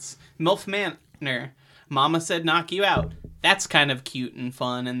sense. MILF Manor, Mama Said Knock You Out. That's kind of cute and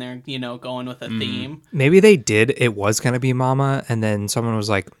fun, and they're, going with a theme. Maybe they did. It was going to be Mama, and then someone was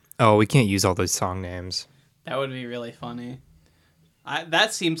like, oh, we can't use all those song names. That would be really funny.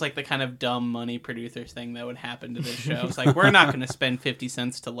 That seems like the kind of dumb money producers thing that would happen to this show. It's like, we're not going to spend 50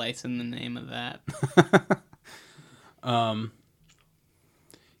 cents to license the name of that.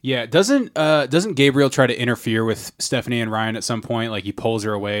 Yeah, doesn't Gabriel try to interfere with Stephanie and Ryan at some point? Like, he pulls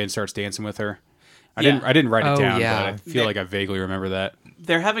her away and starts dancing with her. I didn't write it down, but I feel like I vaguely remember that.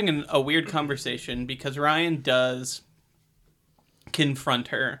 They're having a weird conversation because Ryan does confront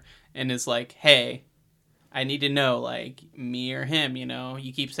her and is like, hey, I need to know, like, me or him,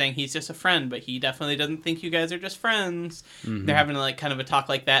 You keep saying he's just a friend, but he definitely doesn't think you guys are just friends. Mm-hmm. They're having, like, kind of a talk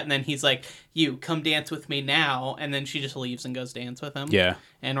like that, and then he's like, you, come dance with me now, and then she just leaves and goes dance with him. Yeah.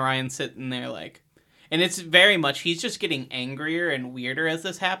 And Ryan's sitting there like, And it's very much, he's just getting angrier and weirder as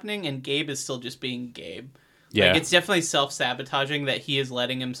this happening, and Gabe is still just being Gabe. Yeah. Like, it's definitely self-sabotaging that he is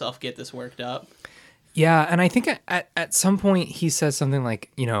letting himself get this worked up. Yeah, and I think at some point he says something like,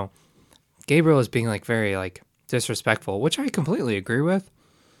 Gabriel is being like very like disrespectful, which I completely agree with.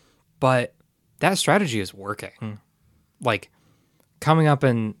 But that strategy is working. Like coming up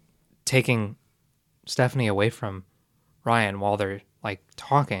and taking Stephanie away from Ryan while they're like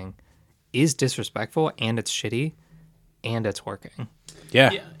talking is disrespectful, and it's shitty, and it's working.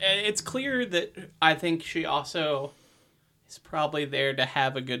 Yeah. It's clear that I think she also is probably there to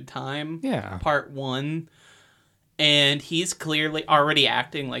have a good time. Yeah. Part 1. And he's clearly already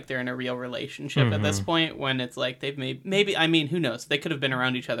acting like they're in a real relationship at this point, when it's like they've maybe, I mean, who knows? They could have been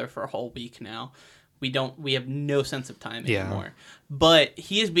around each other for a whole week now. We have no sense of time anymore. But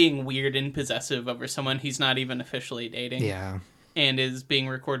he is being weird and possessive over someone he's not even officially dating. Yeah. And is being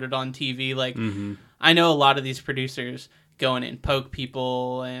recorded on TV. Like, I know a lot of these producers go in and poke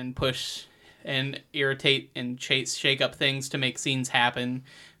people and push and irritate and shake up things to make scenes happen.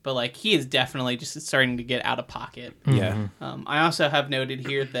 But, like, he is definitely just starting to get out of pocket. Yeah. I also have noted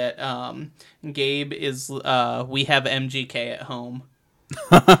here that Gabe is, we have MGK at home.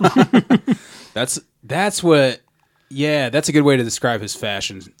 That's what, that's a good way to describe his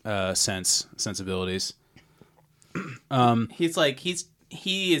fashion sensibilities. He's like,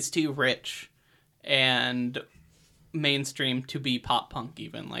 he is too rich and mainstream to be pop punk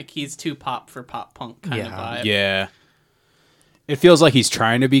even. Like, he's too pop for pop punk kind of vibe. Yeah. It feels like he's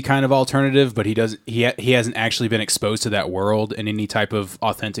trying to be kind of alternative, but he hasn't actually been exposed to that world in any type of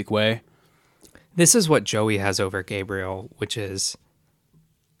authentic way. This is what Joey has over Gabriel, which is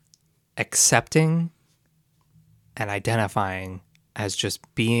accepting and identifying as just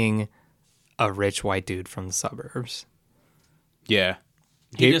being a rich white dude from the suburbs. Yeah.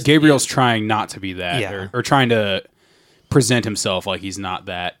 Gabriel's trying not to be that, or trying to present himself like he's not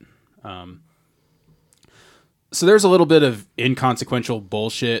that. So there's a little bit of inconsequential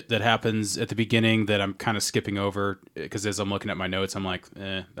bullshit that happens at the beginning that I'm kind of skipping over, because as I'm looking at my notes, I'm like,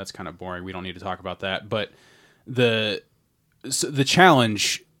 that's kind of boring. We don't need to talk about that. But the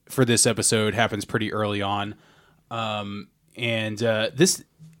challenge for this episode happens pretty early on.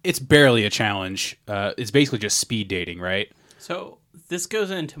 It's barely a challenge. It's basically just speed dating, right? So this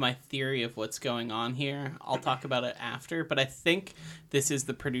goes into my theory of what's going on here. I'll talk about it after, but I think this is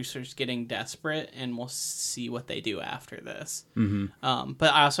the producers getting desperate, and we'll see what they do after this.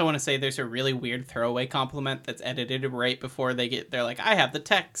 But I also want to say there's a really weird throwaway compliment that's edited right before they're like, I have the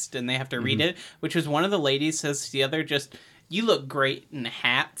text, and they have to read it, which is one of the ladies says to the other, just, you look great in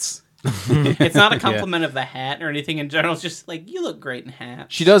hats. It's not a compliment of the hat or anything in general. It's just like, you look great in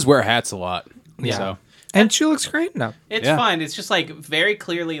hats. She does wear hats a lot. Yeah. So. And she looks great now. It's fine. It's just like very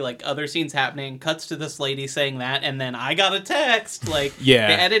clearly like other scenes happening, cuts to this lady saying that, and then I got a text. Like, the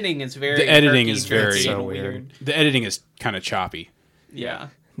editing is very so weird. The editing is kind of choppy. Yeah.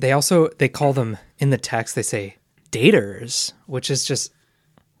 They call them in the text, they say daters, which is just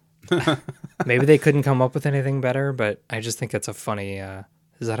maybe they couldn't come up with anything better, but I just think it's a funny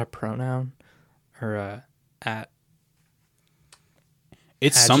is that a pronoun or a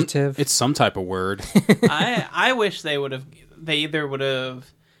adjective? It's some type of word. I wish they either would have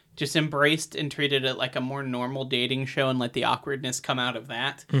just embraced and treated it like a more normal dating show and let the awkwardness come out of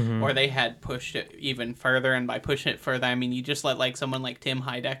that, or they had pushed it even further. And by pushing it further, I mean you just let like someone like Tim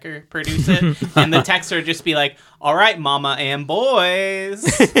Heidecker produce it, and the text would just be like, "All right, mama and boys."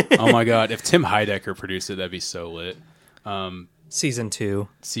 Oh my god, if Tim Heidecker produced it, that'd be so lit. Season 2.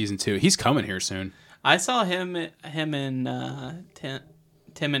 He's coming here soon. I saw him and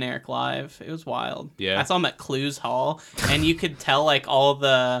Tim and Eric live. It was wild. Yeah. I saw him at Clues Hall, and you could tell like all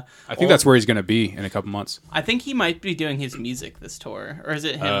the... I think that's where he's going to be in a couple months. I think he might be doing his music this tour. Or is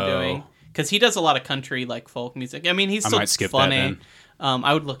it him doing... Because he does a lot of country, like folk music. I mean, he's still funny.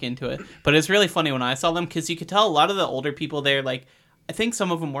 I would look into it. But it's really funny when I saw them, because you could tell a lot of the older people there, like... I think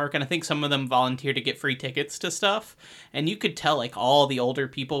some of them work, and I think some of them volunteer to get free tickets to stuff. And you could tell, like, all the older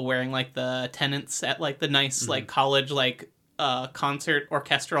people wearing, like, the attendants at, like, the nice, like, college, like, concert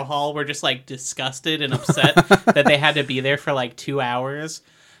orchestral hall were just, like, disgusted and upset that they had to be there for, like, 2 hours.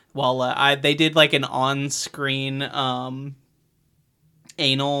 While they did, like, an on-screen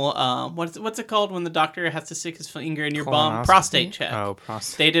anal... what's it called when the doctor has to stick his finger in your bum? Prostate check. Oh,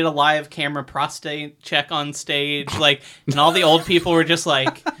 prostate. They did a live camera prostate check on stage, like, and all the old people were just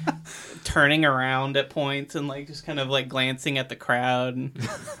like turning around at points and like just kind of like glancing at the crowd. And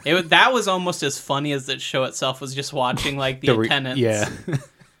that was almost as funny as the show itself was, just watching like the attendants. Yeah.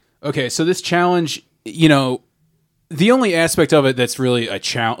 Okay, so this challenge, you know, The only aspect of it that's really a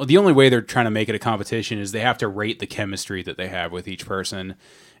challenge, the only way they're trying to make it a competition is they have to rate the chemistry that they have with each person.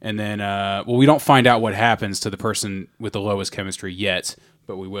 And then, we don't find out what happens to the person with the lowest chemistry yet,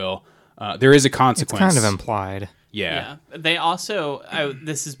 but we will. There is a consequence. It's kind of implied. Yeah. They also,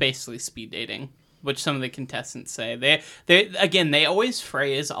 this is basically speed dating, which some of the contestants say. They always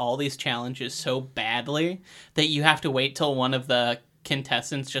phrase all these challenges so badly that you have to wait till one of the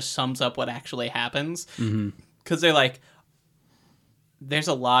contestants just sums up what actually happens. Mm-hmm. Because they're like, there's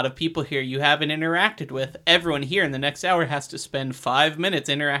a lot of people here you haven't interacted with. Everyone here in the next hour has to spend 5 minutes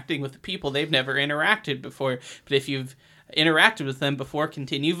interacting with the people they've never interacted before. But if you've interacted with them before,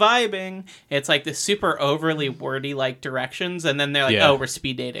 continue vibing. It's like this super overly wordy like directions. And then they're like, oh, we're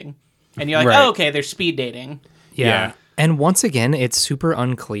speed dating. And you're like, right. oh, okay, they're speed dating. Yeah. And once again, it's super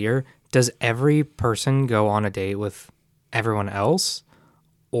unclear. Does every person go on a date with everyone else?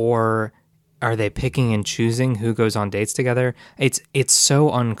 Or are they picking and choosing who goes on dates together? It's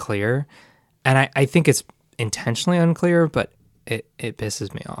so unclear. And I think it's intentionally unclear, but it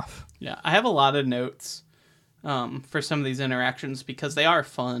pisses me off. Yeah, I have a lot of notes for some of these interactions because they are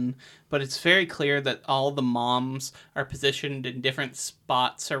fun, but it's very clear that all the moms are positioned in different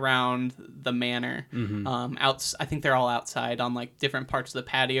spots around the manor. Mm-hmm. I think they're all outside on like different parts of the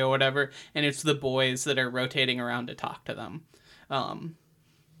patio or whatever, and it's the boys that are rotating around to talk to them.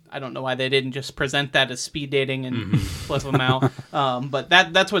 I don't know why they didn't just present that as speed dating and flip them out. But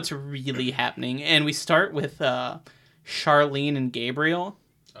that's what's really happening. And we start with Charlene and Gabriel.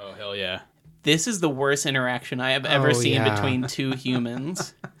 Oh, hell yeah. This is the worst interaction I have ever seen between two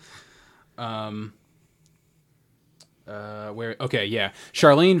humans. Charlene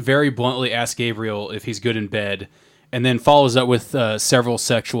very bluntly asks Gabriel if he's good in bed, and then follows up with several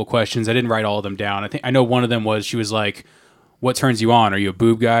sexual questions. I didn't write all of them down. I know one of them was, she was like, what turns you on? Are you a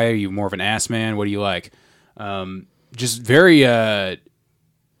boob guy? Are you more of an ass man? What do you like? Just very, I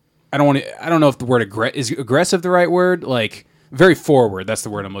don't know if the word is aggressive the right word? Like, very forward. That's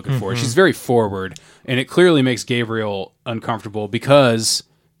the word I'm looking for. She's very forward, and it clearly makes Gabriel uncomfortable because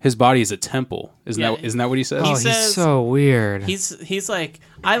his body is a temple. Isn't that what he says? He's so weird. He's like,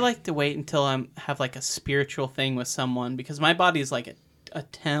 I like to wait until I have like a spiritual thing with someone because my body is like a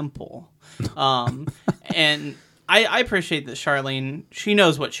temple. And I appreciate that Charlene, she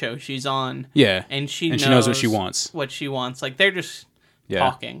knows what show she's on. Yeah. And she knows what she wants. Like, they're just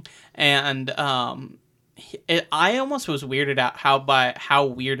talking. And I almost was weirded out how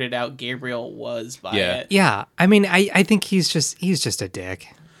weirded out Gabriel was by it. Yeah. I mean, I think he's just a dick.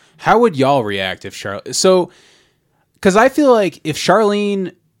 How would y'all react if Charlene... So, because I feel like if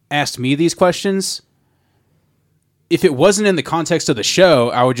Charlene asked me these questions, if it wasn't in the context of the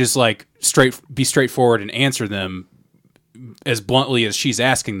show, I would just like be straightforward and answer them as bluntly as she's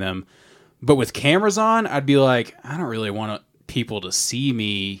asking them. But with cameras on, I'd be like, I don't really want people to see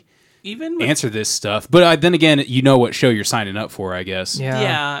me answer this stuff. But then again, you know what show you're signing up for, I guess.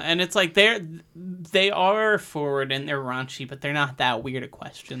 Yeah, and it's like they are forward and they're raunchy, but they're not that weird of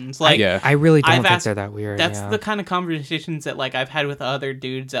questions. Like, I really don't think they're that weird. That's the kind of conversations that like I've had with other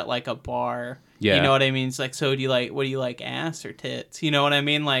dudes at like a bar. Yeah. You know what I mean? It's like, so what do you like, ass or tits? You know what I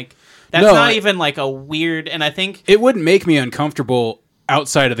mean? Like, that's not even like a weird, and I think it wouldn't make me uncomfortable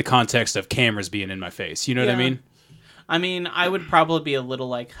outside of the context of cameras being in my face. You know what I mean? I mean, I would probably be a little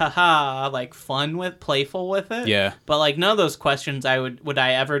like, haha, like playful with it. Yeah. But like none of those questions would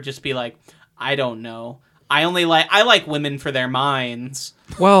I ever just be like, I don't know. I like women for their minds.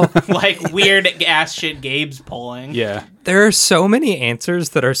 Well, like weird ass shit Gabe's pulling. Yeah. There are so many answers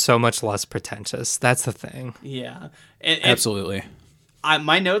that are so much less pretentious. That's the thing. Yeah. Absolutely.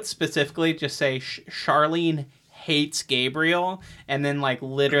 My notes specifically just say Charlene hates Gabriel, and then like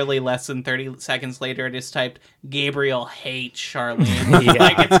literally less than 30 seconds later it is typed Gabriel hates Charlene.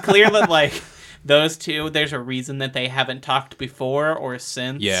 Like, it's clear that like those two, there's a reason that they haven't talked before or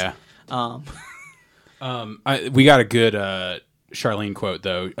since. Yeah. We got a good Charlene quote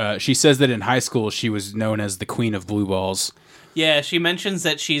though. She says that in high school she was known as the Queen of Blue Balls. Yeah, she mentions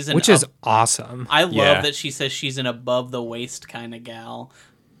that she's which is awesome. I love that she says she's an above the waist kind of gal.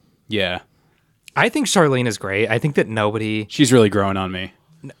 Yeah. I think Charlene is great. I think that she's really growing on me.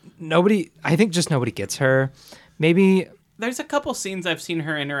 I think just nobody gets her. Maybe there's a couple scenes I've seen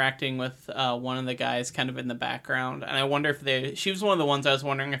her interacting with one of the guys kind of in the background, and I wonder if she was one of the ones I was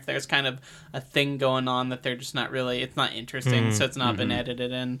wondering if there's kind of a thing going on that they're just not really, it's not interesting, so it's not been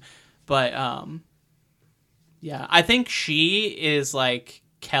edited in. But yeah, I think she is like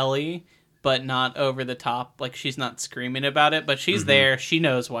Kelly, but not over the top. Like, she's not screaming about it, but she's there. She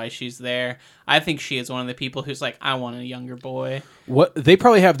knows why she's there. I think she is one of the people who's like, I want a younger boy. They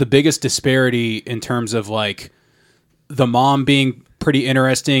probably have the biggest disparity in terms of like the mom being pretty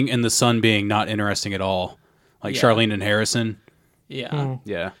interesting and the son being not interesting at all. Like Charlene and Harrison. Yeah.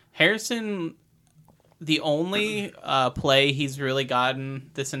 Yeah. Harrison, the only play he's really gotten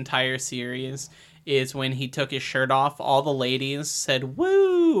this entire series is when he took his shirt off. All the ladies said,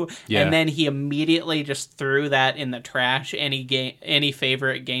 woo! Yeah. And then he immediately just threw that in the trash. Any favor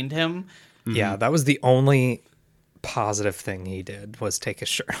it gained him. Yeah, that was the only positive thing he did was take his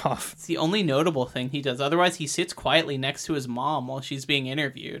shirt off. It's the only notable thing he does. Otherwise, he sits quietly next to his mom while she's being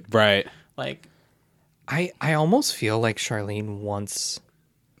interviewed. Right. Like, I almost feel like Charlene wants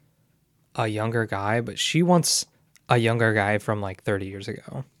a younger guy, but she wants a younger guy from like 30 years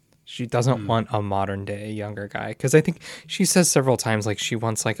ago. She doesn't want a modern day younger guy. Because I think she says several times like she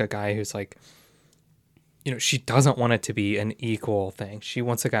wants like a guy who's like, you know, she doesn't want it to be an equal thing. She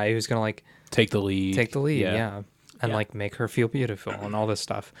wants a guy who's going to like Take the lead. Yeah. And like make her feel beautiful and all this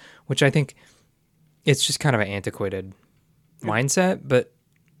stuff, which I think it's just kind of an antiquated mindset, but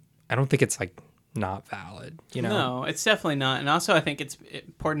I don't think it's like not valid, you know? No, it's definitely not. And also, I think it's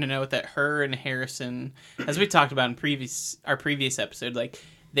important to note that her and Harrison, as we talked about in our previous episode, like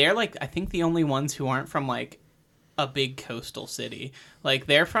they're like I think the only ones who aren't from like a big coastal city. Like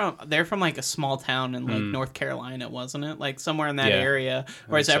they're from like a small town in like North Carolina, wasn't it? Like somewhere in that area.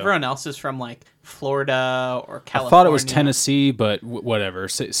 Whereas everyone else is from like Florida or California. I thought it was Tennessee, but whatever,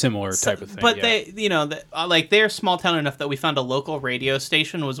 similar type of thing. But they, you know, like they're small town enough that we found a local radio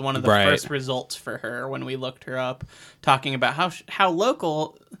station was one of the first results for her when we looked her up, talking about how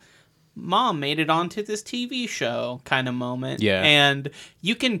local. Mom made it onto this TV show kind of moment. Yeah. And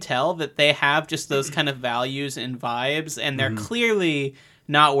you can tell that they have just those kind of values and vibes, and they're clearly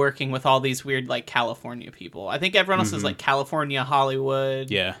not working with all these weird, like, California people. I think everyone else is, like, California, Hollywood.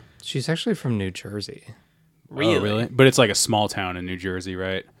 Yeah. She's actually from New Jersey. Really? Oh, really? But it's like a small town in New Jersey,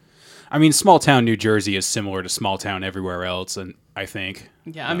 right? I mean, small town New Jersey is similar to small town everywhere else, and I think.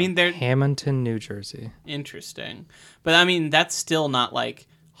 Yeah, I mean, they're... Hamilton, New Jersey. Interesting. But, I mean, that's still not, like...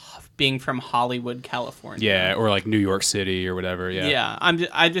 being from Hollywood, California. Yeah, or like New York City or whatever, yeah. Yeah, I'm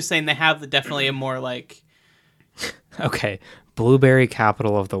just saying they have definitely a more like... Okay, blueberry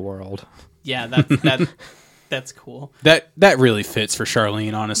capital of the world. Yeah, that's cool. That really fits for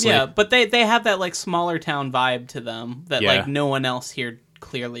Charlene, honestly. Yeah, but they have that like smaller town vibe to them that like no one else here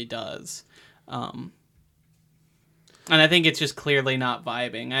clearly does. And I think it's just clearly not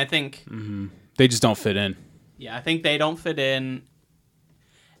vibing. I think... They just don't fit in. Yeah, I think they don't fit in.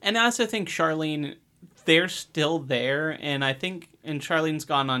 And I also think Charlene, they're still there, and Charlene's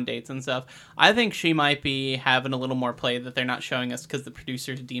gone on dates and stuff. I think she might be having a little more play that they're not showing us because the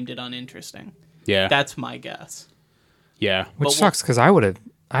producers deemed it uninteresting. Yeah. That's my guess. Yeah. Which sucks, because I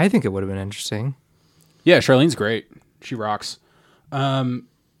think it would have been interesting. Yeah, Charlene's great. She rocks.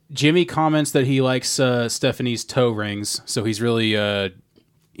 Jimmy comments that he likes Stephanie's toe rings, so he's really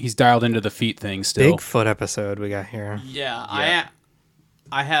he's dialed into the feet thing still. Bigfoot episode we got here. Yeah.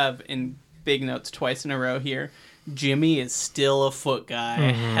 I have in big notes twice in a row here. Jimmy is still a foot guy.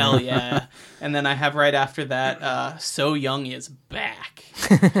 Hell yeah. And then I have right after that, So Young is back.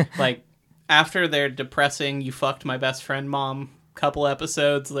 Like, after their depressing, you fucked my best friend mom couple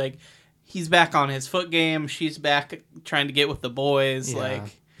episodes, like, he's back on his foot game. She's back trying to get with the boys. Yeah.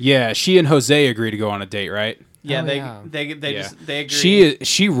 Yeah, she and Jose agree to go on a date, right? Yeah, Oh, they agree.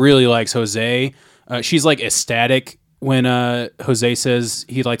 She really likes Jose. She's like ecstatic when Jose says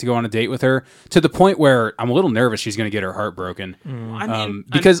he'd like to go on a date with her, to the point where I'm a little nervous she's going to get her heart broken. I mean,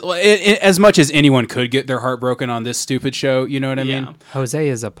 because as much as anyone could get their heart broken on this stupid show, you know what I mean? Jose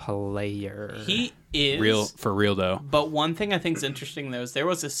is a player. He is. For real, though. But one thing I think is interesting, though, is there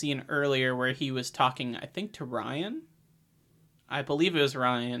was a scene earlier where he was talking, I think, to Ryan. I believe it was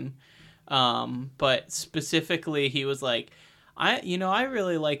Ryan. But specifically, he was like, I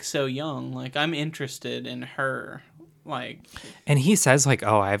really like So Young. Like, I'm interested in her. Like, and he says like,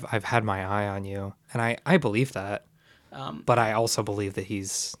 "Oh, I've had my eye on you," and I believe that, but I also believe that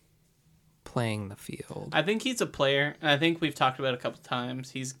he's playing the field. I think he's a player, and I think we've talked about it a couple times.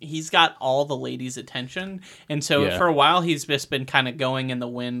 He's got all the ladies' attention, and so for a while he's just been kind of going in the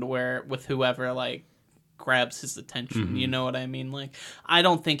wind with whoever like grabs his attention. You know what I mean? Like, I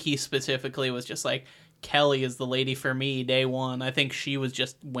don't think he specifically was just like, Kelly is the lady for me day one. I think she was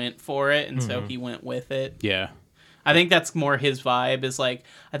just went for it, and so he went with it. Yeah. I think that's more his vibe, is like,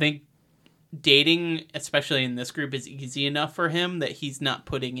 I think dating, especially in this group, is easy enough for him that he's not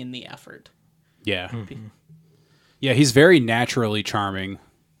putting in the effort. Yeah. Yeah, he's very naturally charming.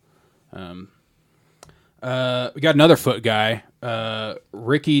 We got another foot guy.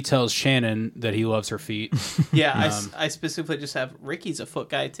 Ricky tells Shannon that he loves her feet. Yeah, I specifically just have Ricky's a foot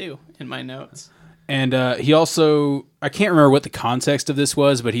guy too in my notes. And he also, I can't remember what the context of this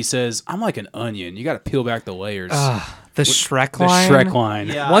was, but he says, I'm like an onion. You got to peel back the layers. The Shrek The line. Shrek line.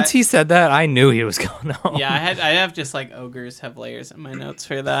 Yeah, Once he said that, I knew he was going home. Yeah, I have just like ogres have layers in my notes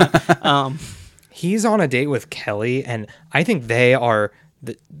for that. He's on a date with Kelly, and I think they are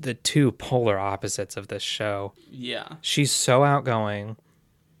the two polar opposites of this show. Yeah. She's so outgoing,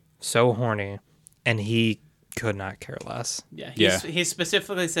 so horny, and he could not care less. Yeah. He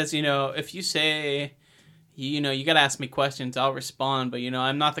specifically says, if you say, you got to ask me questions, I'll respond. But,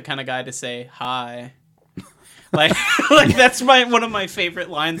 I'm not the kind of guy to say hi. Like that's one of my favorite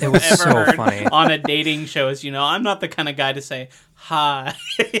lines I've ever heard funny. on a dating show is, I'm not the kind of guy to say hi.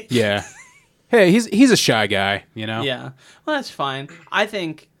 Yeah. Hey, he's a shy guy, Yeah. Well, that's fine. I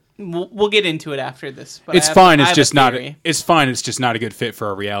think we'll get into it after this. But It's fine. It's just not. theory. It's fine. It's just not a good fit for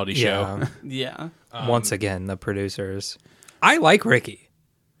a reality show. Yeah. Yeah. Once again, the producers. I like Ricky.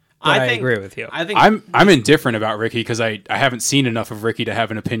 But I agree with you. I think I'm indifferent about Ricky because I haven't seen enough of Ricky to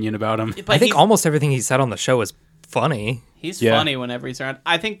have an opinion about him. but I think he's- almost everything he said on the show is funny. He's Yeah. funny whenever he's around.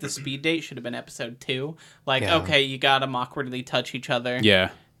 I think the speed date should have been episode 2. Like, Yeah. okay, you got them awkwardly touch each other.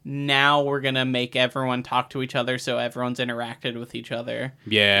 Yeah. Now we're going to make everyone talk to each other so everyone's interacted with each other.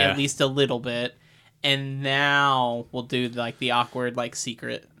 Yeah. At least a little bit. And now we'll do, like, the awkward, like,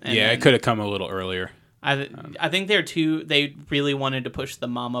 secret. And Yeah, then- it could have come a little earlier. I think they really wanted to push the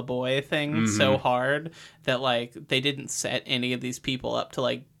mama boy thing so hard that, like, they didn't set any of these people up to,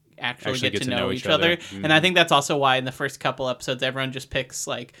 like, actually get to know each other. And I think that's also why in the first couple episodes everyone just picks,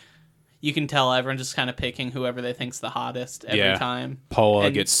 like, you can tell everyone's just kind of picking whoever they think's the hottest every time. Paula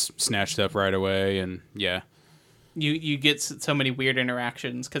And gets snatched up right away, and yeah. You get so many weird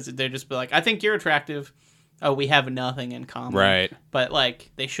interactions because they're just be like, I think you're attractive. Oh, we have nothing in common. Right. But, like,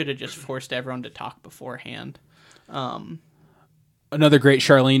 they should have just forced everyone to talk beforehand. Another great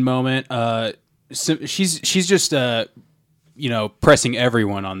Charlene moment. She's just pressing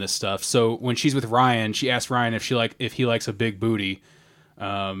everyone on this stuff. So when she's with Ryan, she asks Ryan if he likes a big booty.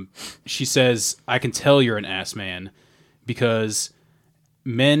 She says, "I can tell you're an ass man because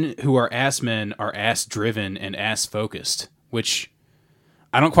men who are ass men are ass driven and ass focused," which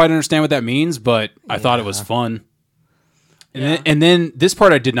I don't quite understand what that means, but I thought it was fun. And then this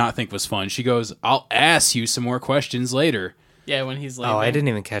part I did not think was fun. She goes, "I'll ask you some more questions later." Yeah, when he's leaving. Oh, I didn't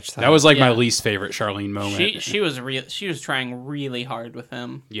even catch that. That was like my Yeah. least favorite Charlene moment. She was trying really hard with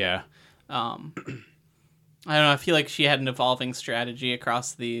him. Yeah. I don't know. I feel like she had an evolving strategy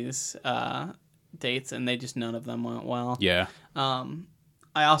across these dates, and none of them went well. Yeah.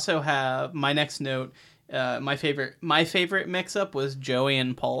 I also have my next note. My favorite mix-up was Joey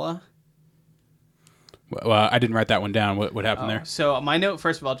and Paula. Well, I didn't write that one down. What happened there? So my note,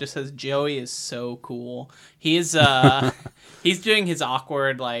 first of all, just says Joey is so cool. He's he's doing his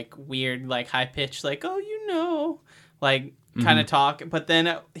awkward, like, weird, like, high-pitched, like, like, kind of talk. But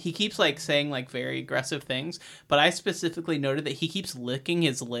then he keeps, like, saying, like, very aggressive things. But I specifically noted that he keeps licking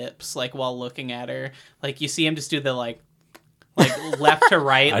his lips, like, while looking at her. Like, you see him just do the, like left to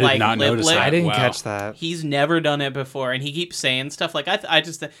right, I did like, not lip notice lick. that. I didn't Wow. catch that. He's never done it before, and he keeps saying stuff like, I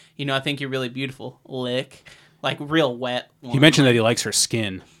just, I think you're really beautiful. Lick. Like, real wet. He mentioned that he likes her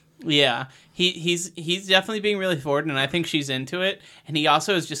skin. Yeah. He's definitely being really forward, and I think she's into it. And he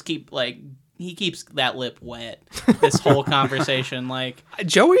also is just he keeps that lip wet this whole conversation. Like,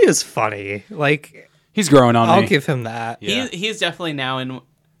 Joey is funny. Like, He's growing on I'll me. give him that. Yeah. he is definitely now in.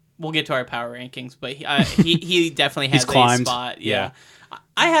 We'll get to our power rankings, but he definitely has He's climbed. a spot. Yeah.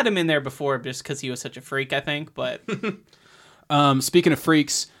 I had him in there before just because he was such a freak, I think. But Speaking of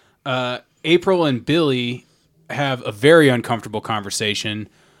freaks, April and Billy have a very uncomfortable conversation,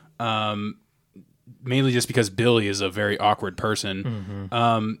 mainly just because Billy is a very awkward person.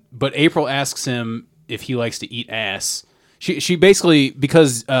 But April asks him if he likes to eat ass. She basically,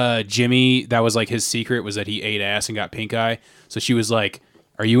 because Jimmy, that was like his secret, was that he ate ass and got pink eye. So she was like,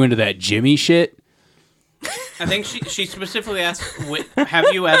 "Are you into that Jimmy shit?" I think she specifically asked,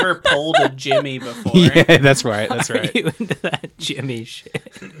 have you ever pulled a Jimmy before? Yeah, that's right. That's Are right. you into that Jimmy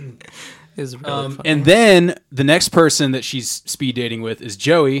shit? Is really funny. And then the next person that she's speed dating with is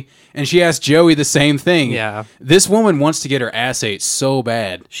Joey, and she asked Joey the same thing. Yeah. This woman wants to get her ass ate so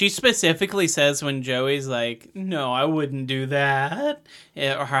bad. She specifically says when Joey's like, "No, I wouldn't do that,"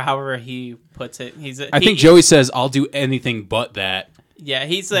 or however he puts it. I think Joey says, "I'll do anything but that." Yeah,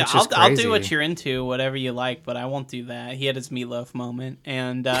 he's like, Which is I'll do crazy. what you're into, whatever you like, but I won't do that. He had his meatloaf moment,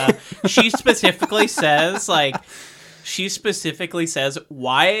 and she specifically says,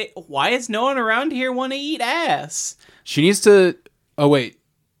 why is no one around here want to eat ass? She needs to. Oh wait,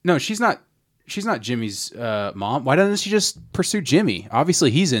 no, she's not. She's not Jimmy's mom. Why doesn't she just pursue Jimmy?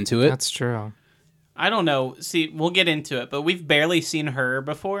 Obviously, he's into it. That's true. I don't know. See, we'll get into it, but we've barely seen her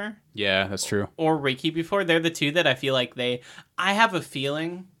before. Yeah, that's true. Or Ricky before. They're the two that I feel like I have a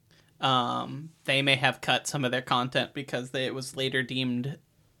feeling they may have cut some of their content because it was later deemed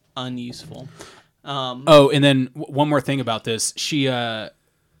unuseful. And then one more thing about this.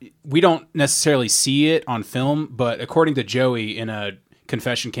 We don't necessarily see it on film, but according to Joey in a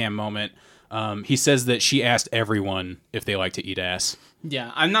confession cam moment, he says that she asked everyone if they like to eat ass.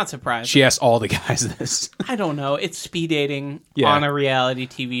 Yeah, I'm not surprised. She asked all the guys this. I don't know. It's speed dating on a reality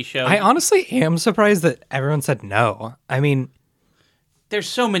TV show. I honestly am surprised that everyone said no. I mean, there's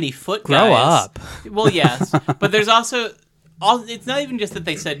so many foot grow guys. up. Well, yes, but there's also it's not even just that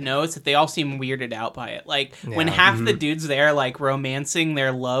they said no, it's that they all seem weirded out by it. Like when half the dudes there like romancing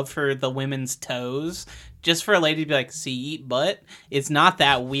their love for the women's toes, just for a lady to be like, "See, eat butt," it's not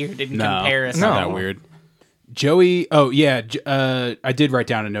that weird in comparison. Not that weird. Joey, I did write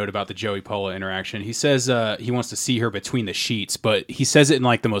down a note about the Joey Paula interaction. He says he wants to see her between the sheets, but he says it in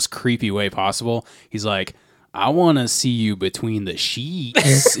like the most creepy way possible. He's like, "I want to see you between the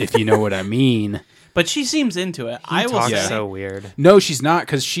sheets," if you know what I mean. But she seems into it. I will say, so weird. No, she's not,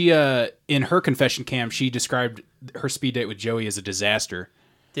 because she in her confession cam she described her speed date with Joey as a disaster.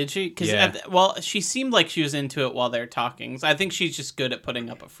 Did she? Because she seemed like she was into it while they're talking. So I think she's just good at putting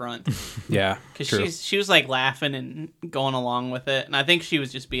up a front. Yeah, because she was like laughing and going along with it, and I think she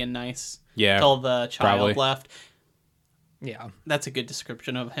was just being nice. Yeah, till the child left. Yeah, that's a good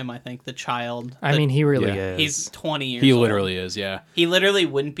description of him. I think the child. I mean, he really is. He's 20 years. He old. literally is. Yeah, he literally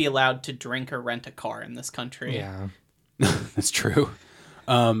wouldn't be allowed to drink or rent a car in this country. Yeah, that's true.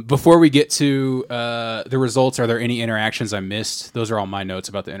 Before we get to the results, are there any interactions I missed? Those are all my notes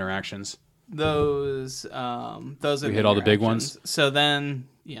about the interactions. Those are we hit all the big ones. So then,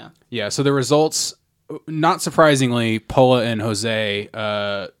 yeah. So the results, not surprisingly, Paula and Jose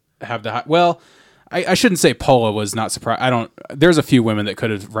have the well. I shouldn't say Paula was not surprised. There's a few women that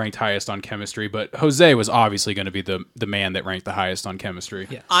could have ranked highest on chemistry, but Jose was obviously going to be the man that ranked the highest on chemistry.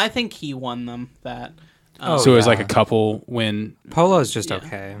 Yes. I think he won them that. So it was like a couple win. Polo's just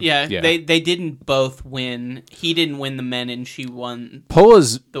okay. Yeah, they didn't both win. He didn't win the men, and she won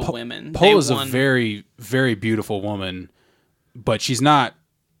the women. Pola's a very, very beautiful woman, but she's not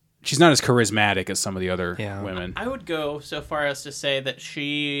as charismatic as some of the other women. I would go so far as to say that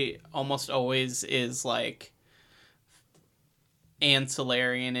she almost always is like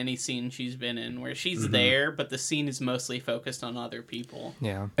ancillary in any scene she's been in, where she's there, but the scene is mostly focused on other people.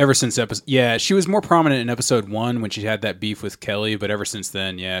 Yeah. Ever since she was more prominent in episode 1 when she had that beef with Kelly, but ever since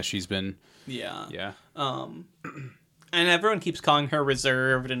then, she's been. Yeah. And everyone keeps calling her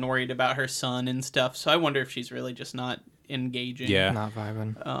reserved and worried about her son and stuff. So I wonder if she's really just not engaging. Yeah. Not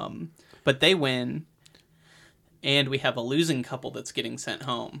vibing. But they win, and we have a losing couple that's getting sent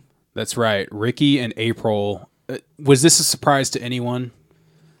home. That's right, Ricky and April. Was this a surprise to anyone?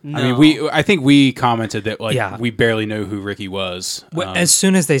 No. I mean, I think we commented that we barely knew who Ricky was. As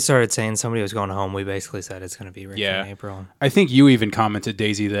soon as they started saying somebody was going home, we basically said it's going to be Ricky and April. I think you even commented,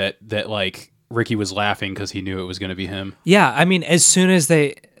 Daisy, that like Ricky was laughing because he knew it was going to be him. Yeah, I mean, as soon as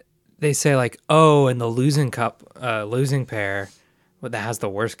they say like, "Oh, and the losing pair that has the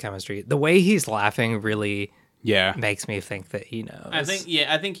worst chemistry," the way he's laughing really makes me think that he knows. I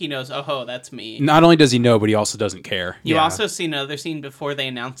think he knows. Oh, that's me. Not only does he know, but he also doesn't care. You also see another scene before they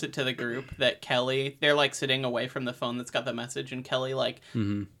announce it to the group that Kelly, they're like sitting away from the phone that's got the message, and Kelly like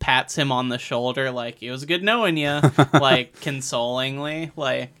pats him on the shoulder like, "It was good knowing you," like consolingly.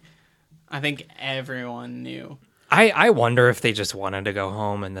 Like, I think everyone knew. I wonder if they just wanted to go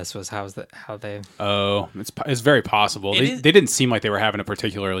home, and this was how they. Oh, it's very possible. They didn't seem like they were having a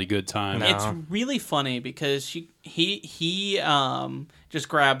particularly good time. No. It's really funny because he just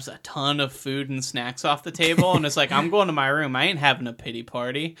grabs a ton of food and snacks off the table, and it's like, "I'm going to my room. I ain't having a pity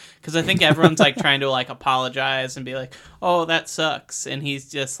party," because I think everyone's like trying to like apologize and be like, "Oh, that sucks," and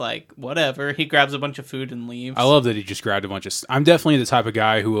he's just like, "Whatever." He grabs a bunch of food and leaves. I love that he just grabbed a bunch of. I'm definitely the type of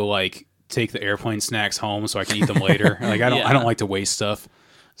guy who will like take the airplane snacks home so I can eat them later. Like I don't like to waste stuff.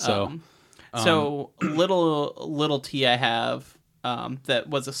 So little tea I have that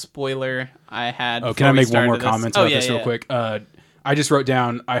was a spoiler I had. Oh, can I make one more comment about this real quick? I just wrote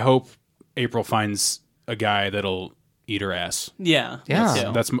down, I hope April finds a guy that'll eat her ass. Yeah.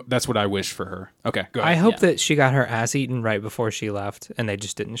 That's what I wish for her. Okay, go ahead. I hope that she got her ass eaten right before she left, and they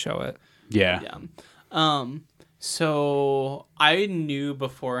just didn't show it. Yeah. So I knew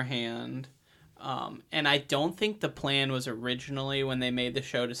beforehand, and I don't think the plan was originally when they made the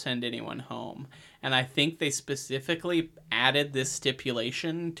show to send anyone home. And I think they specifically added this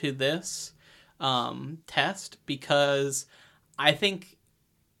stipulation to this test because I think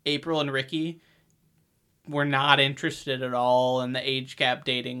April and Ricky were not interested at all in the age gap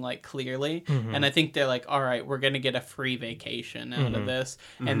dating, like, clearly. And I think they're like, all right, we're going to get a free vacation out of this.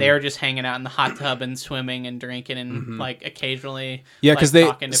 And they were just hanging out in the hot tub and swimming and drinking and, like, occasionally, Yeah, because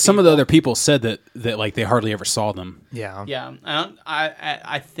talking to some of people. the other people said that like they hardly ever saw them. Yeah. Yeah.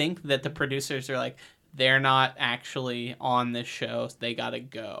 I think that the producers are like, they're not actually on this show. So they got to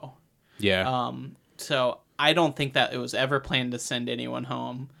go. Yeah. So I don't think that it was ever planned to send anyone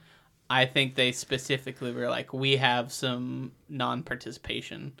home. I think they specifically were like, we have some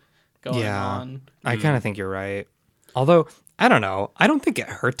non-participation going on. I kind of think you're right. Although, I don't know. I don't think it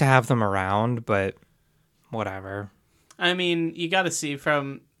hurt to have them around, but whatever. I mean, you got to see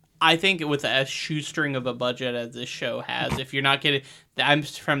from... I think with as shoestring of a budget as this show has, if you're not getting... I'm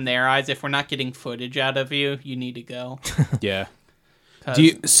from their eyes, if we're not getting footage out of you, you need to go. Yeah.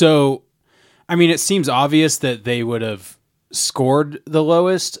 So, I mean, it seems obvious that they would have scored the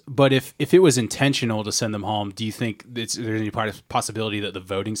lowest, but if it was intentional to send them home, do you think there's any possibility that the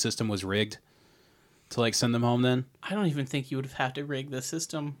voting system was rigged to like send them home then? I don't even think you would have had to rig the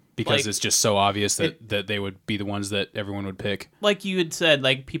system. Because it's just so obvious that they would be the ones that everyone would pick. Like you had said,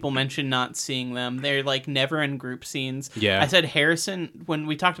 like people mentioned not seeing them. They're like never in group scenes. Yeah. I said Harrison, when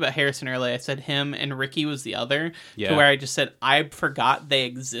we talked about Harrison earlier, I said him and Ricky was the other. Yeah. To where I just said, I forgot they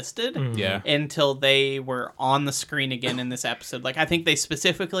existed. Yeah. Until they were on the screen again in this episode. Like I think they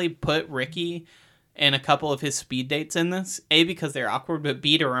specifically put Ricky and a couple of his speed dates in this. A, because they're awkward, but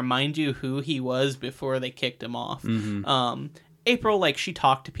B, to remind you who he was before they kicked him off. April, like, she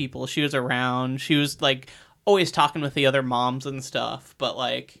talked to people. She was around. She was, like, always talking with the other moms and stuff. But,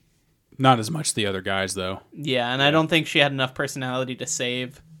 like... Not as much the other guys, though. Yeah, and I don't think she had enough personality to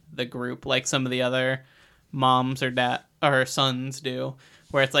save the group like some of the other moms or sons do.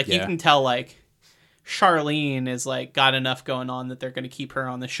 Where it's like, you can tell, like, Charlene is, like, got enough going on that they're going to keep her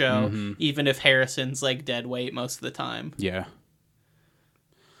on the show. Even if Harrison's, like, dead weight most of the time. Yeah.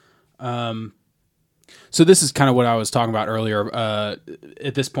 So this is kind of what I was talking about earlier.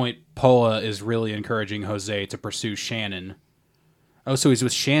 At this point, Paula is really encouraging Jose to pursue Shannon. Oh, so he's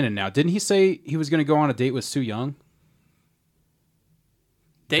with Shannon now. Didn't he say he was going to go on a date with Sue Young?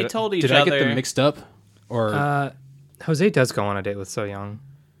 They told each other... Did I get them mixed up? Or Jose does go on a date with So Young.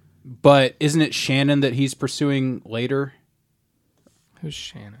 But isn't it Shannon that he's pursuing later? Who's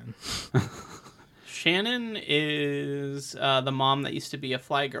Shannon? Shannon is the mom that used to be a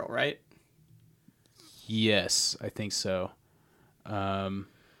fly girl, right? Yes, I think so. Ryan's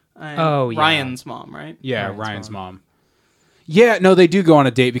mom, right? Yeah, Ryan's mom. Yeah, no, they do go on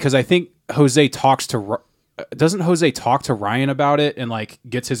a date because I think Jose talks to... Doesn't Jose talk to Ryan about it and like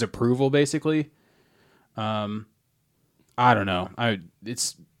gets his approval basically? I don't know.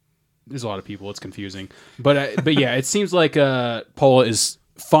 There's a lot of people. It's confusing, but yeah, it seems like Paula is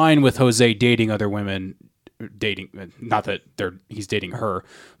fine with Jose dating other women. Not that he's dating her,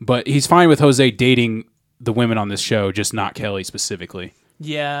 but he's fine with Jose dating the women on this show, just not Kelly specifically.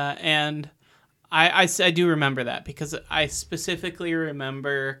 Yeah, and I do remember that because I specifically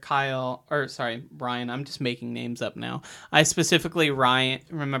remember Ryan. I'm just making names up now. I specifically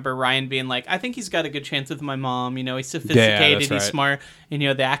remember Ryan being like, I think he's got a good chance with my mom. You know, he's sophisticated, he's smart, and, you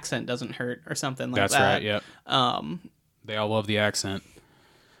know, the accent doesn't hurt or something like that. That's right, yep. They all love the accent.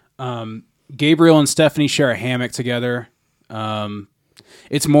 Gabriel and Stephanie share a hammock together.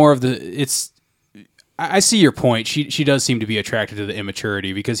 It's more of I see your point. She does seem to be attracted to the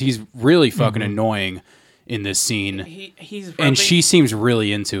immaturity because he's really fucking annoying in this scene. And she seems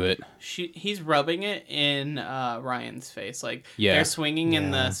really into it. He's rubbing it in Ryan's face. Like, they're swinging in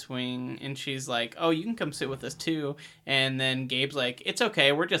the swing, and she's like, oh, you can come sit with us too. And then Gabe's like, it's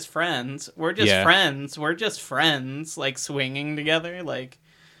okay, we're just friends. We're just friends, like, swinging together. Like,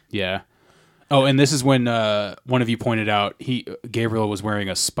 yeah. Oh, and this is when one of you pointed out Gabriel was wearing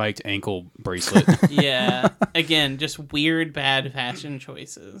a spiked ankle bracelet. Yeah. Again, just weird, bad fashion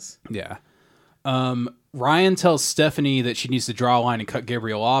choices. Yeah. Ryan tells Stephanie that she needs to draw a line and cut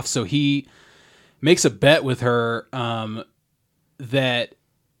Gabriel off, so he makes a bet with her that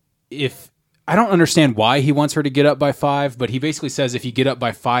if... I don't understand why he wants her to get up by 5, but he basically says if you get up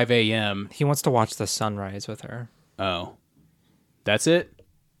by 5 a.m... He wants to watch the sunrise with her. Oh. That's it?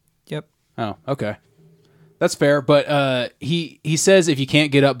 Yep. Oh, okay. That's fair, but he says if you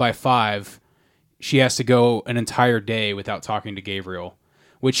can't get up by 5, she has to go an entire day without talking to Gabriel,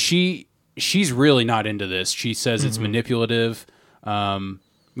 which she's really not into this. She says it's manipulative,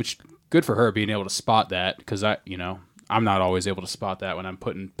 which good for her being able to spot that because I'm not always able to spot that when I'm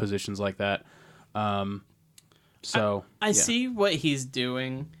put in positions like that. I see what he's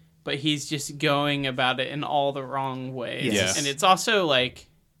doing, but he's just going about it in all the wrong ways. Yes. And it's also like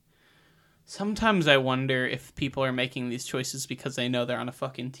Sometimes I wonder if people are making these choices because they know they're on a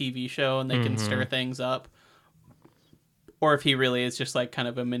fucking TV show and they can stir things up. Or if he really is just like kind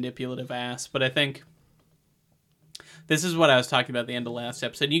of a manipulative ass. But I think this is what I was talking about at the end of last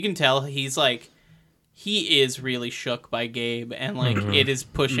episode. You can tell he's like, he is really shook by Gabe and like it is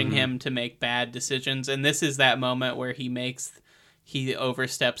pushing him to make bad decisions. And this is that moment where he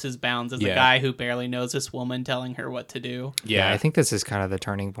oversteps his bounds as a guy who barely knows this woman telling her what to do. Yeah, I think this is kind of the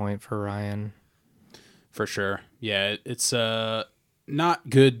turning point for Ryan. For sure. Yeah, it's not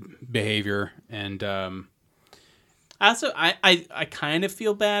good behavior. And also, I kind of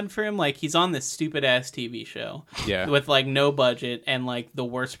feel bad for him. Like, he's on this stupid-ass TV show. Yeah. With, like, no budget and, like, the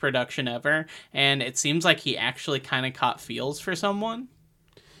worst production ever. And it seems like he actually kind of caught feels for someone.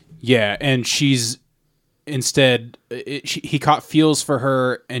 Yeah, and she's... Instead, he caught feels for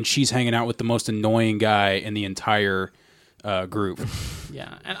her, and she's hanging out with the most annoying guy in the entire group.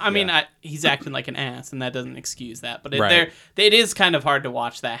 Yeah, and I mean, he's acting like an ass, and that doesn't excuse that. But it is kind of hard to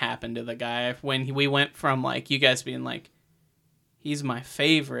watch that happen to the guy when we went from like you guys being like, he's my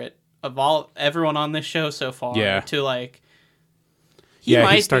favorite of everyone on this show so far, to like he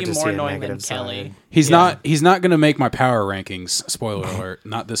might be more annoying than Kelly. He's not going to make my power rankings. Spoiler alert!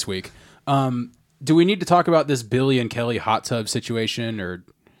 Not this week. Do we need to talk about this Billy and Kelly hot tub situation, or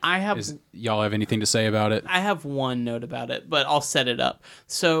y'all have anything to say about it? I have one note about it, but I'll set it up.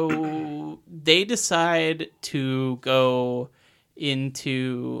 So they decide to go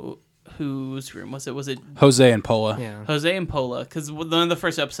into whose room was it? Was it Jose and Pola? Yeah, Jose and Pola, because one of the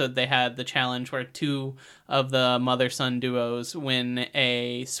first episode they had the challenge where two of the mother-son duos win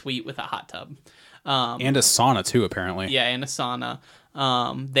a suite with a hot tub, and a sauna too, apparently. Yeah, and a sauna.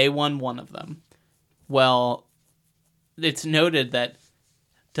 They won one of them. Well, it's noted that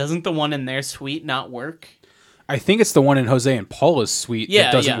doesn't the one in their suite not work? I think it's the one in Jose and Paula's suite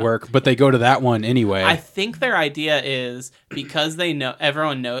that doesn't work, but they go to that one anyway. I think their idea is because they know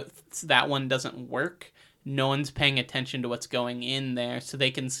everyone knows that one doesn't work, no one's paying attention to what's going in there, so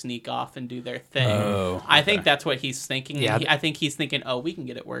they can sneak off and do their thing. Oh, okay. I think that's what he's thinking. Yeah. I think he's thinking, oh, we can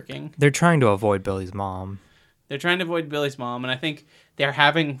get it working. They're trying to avoid Billy's mom. They're trying to avoid Billy's mom, and I think they're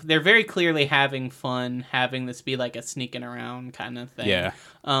very clearly having fun, having this be like a sneaking around kind of thing. Yeah.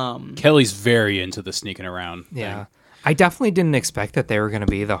 Kelly's very into the sneaking around thing. Yeah. I definitely didn't expect that they were going to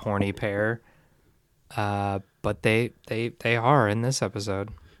be the horny pair, but they are in this episode.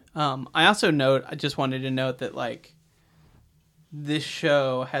 I just wanted to note that like this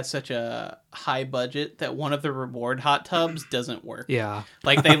show has such a high budget that one of the reward hot tubs doesn't work. Yeah.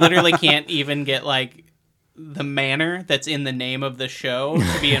 Like they literally can't even get like the Manor that's in the name of the show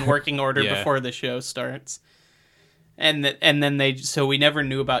to be in working order before the show starts. And then so we never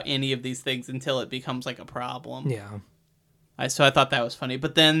knew about any of these things until it becomes like a problem. Yeah. So I thought that was funny.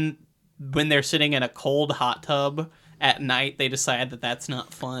 But then when they're sitting in a cold hot tub at night, they decide that that's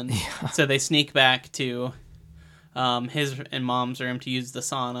not fun. Yeah. So they sneak back to his and mom's room to use the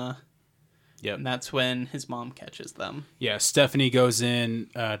sauna. Yep. And that's when his mom catches them. Yeah, Stephanie goes in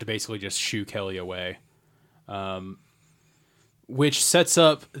to basically just shoo Kelly away. Which sets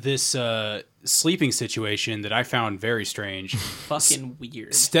up this sleeping situation that I found very strange. Fucking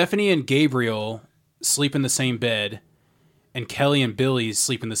weird. Stephanie and Gabriel sleep in the same bed, and Kelly and Billy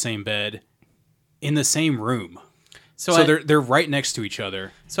sleep in the same bed in the same room. So they're right next to each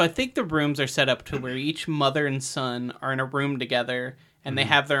other. So I think the rooms are set up to where each mother and son are in a room together, and they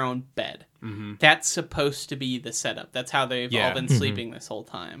have their own bed. Mm-hmm. That's supposed to be the setup. That's how they've all been sleeping this whole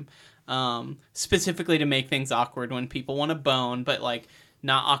time. Specifically to make things awkward when people want to bone, but like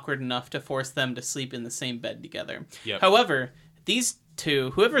not awkward enough to force them to sleep in the same bed together. Yep. However, these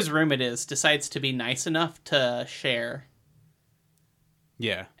two, whoever's room it is, decides to be nice enough to share.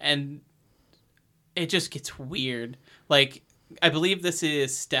 Yeah. And it just gets weird. Like, I believe this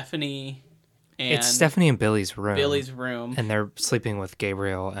is Stephanie and... It's Stephanie and Billy's room. Billy's room. And they're sleeping with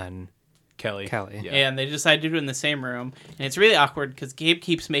Gabriel and... Kelly. Yeah. And they decide to do it in the same room. And it's really awkward because Gabe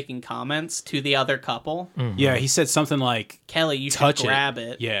keeps making comments to the other couple. Mm-hmm. Yeah, he said something like, Kelly, you should grab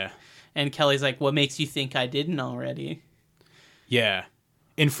it. Yeah. And Kelly's like, what makes you think I didn't already? Yeah.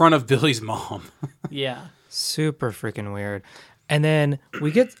 In front of Billy's mom. Yeah. Super freaking weird. And then we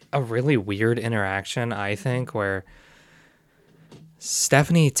get a really weird interaction, I think, where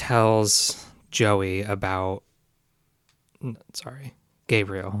Stephanie tells Joey about...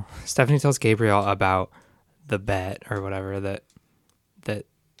 Gabriel. Stephanie tells Gabriel about the bet or whatever that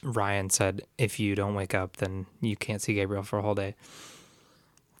Ryan said, if you don't wake up, then you can't see Gabriel for a whole day.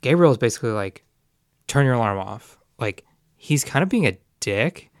 Gabriel is basically like, turn your alarm off. Like, he's kind of being a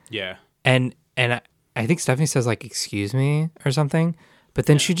dick. Yeah. And I think Stephanie says, like, excuse me or something. But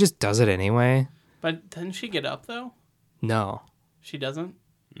then she just does it anyway. But doesn't she get up, though? No. She doesn't?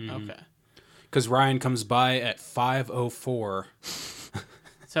 Okay. Because Ryan comes by at 5:04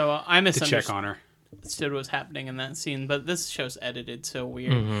 So I to misunderstood check on her. what was happening in that scene, but this show's edited so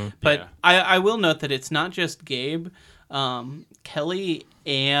weird. Mm-hmm. But Yeah. I will note that it's not just Gabe. Kelly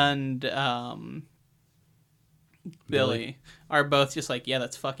and Billy are both just like, yeah,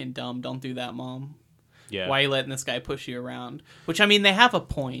 that's fucking dumb. Don't do that, Mom. Yeah. Why are you letting this guy push you around? Which, I mean, they have a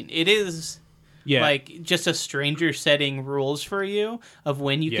point. It is like just a stranger setting rules for you of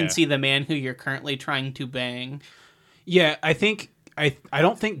when you can see the man who you're currently trying to bang. Yeah, I think I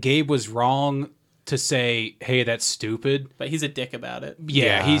don't think Gabe was wrong to say, "Hey, that's stupid." But he's a dick about it.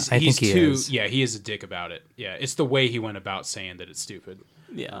 Yeah, I think he too. is. Yeah, he is a dick about it. Yeah, it's the way he went about saying that it's stupid.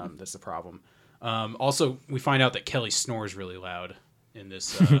 Yeah. That's the problem. Also, we find out that Kelly snores really loud in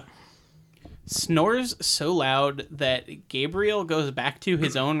this. Snores so loud that Gabriel goes back to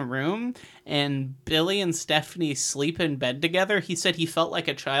his own room and Billy and Stephanie sleep in bed together. He said he felt like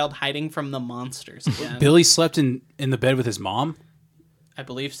a child hiding from the monsters again. Billy slept in the bed with his mom? I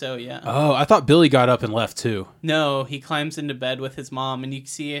believe so, yeah. Oh, I thought Billy got up and left too. No, he climbs into bed with his mom and you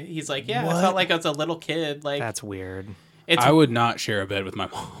see he's like, yeah, I felt like I was a little kid. Like That's weird. it's I would not share a bed with my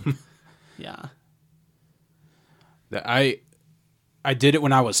mom. yeah. I did it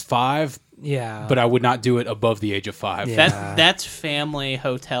when I was 5, Yeah. but I would not do it above the age of 5. Yeah. That's family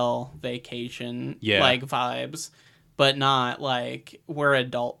hotel vacation like vibes, but not like we're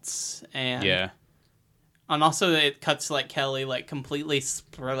adults and And also it cuts like Kelly like completely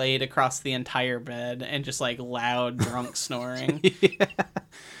splayed across the entire bed and just like loud drunk snoring.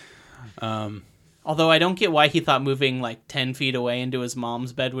 Although I don't get why he thought moving like 10 feet away into his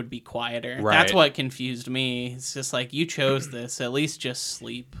mom's bed would be quieter. Right. That's what confused me. It's just like, you chose this. At least just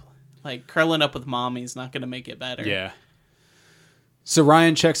sleep. Like, curling up with mommy's not going to make it better. Yeah. So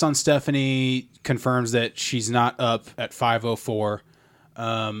Ryan checks on Stephanie, confirms that she's not up at 5:04.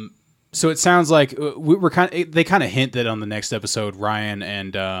 So it sounds like they kind of hint that on the next episode, Ryan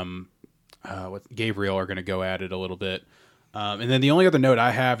and Gabriel are going to go at it a little bit. And then the only other note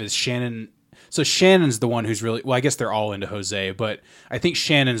I have is Shannon. So Shannon's the one who's really, well, I guess they're all into Jose, but I think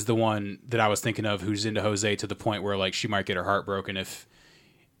Shannon's the one that I was thinking of who's into Jose to the point where like she might get her heart broken if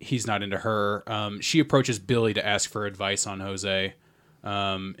he's not into her. She approaches Billy to ask for advice on Jose.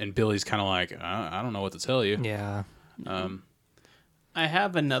 And Billy's kind of like, I don't know what to tell you. Yeah. I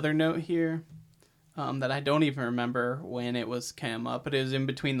have another note here that I don't even remember when it came up, but it was in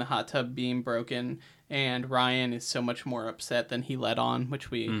between the hot tub being broken and Ryan is so much more upset than he let on, which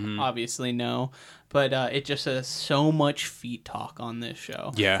we obviously know. But it just says so much feet talk on this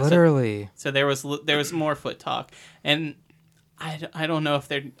show. Yeah. Literally. So there was more foot talk. And I don't know if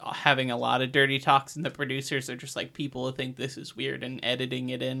they're having a lot of dirty talks and the producers are just like people who think this is weird and editing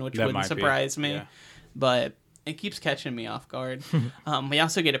it in, which wouldn't surprise me. Yeah. But it keeps catching me off guard. We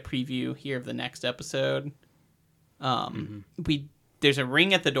also get a preview here of the next episode. There's a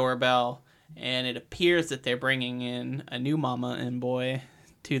ring at the doorbell, and it appears that they're bringing in a new mama and boy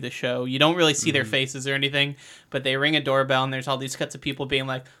to the show. You don't really see their faces or anything, but they ring a doorbell, and there's all these cuts of people being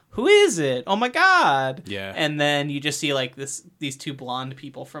like, "Who is it? Oh my god!" Yeah. And then you just see like these two blonde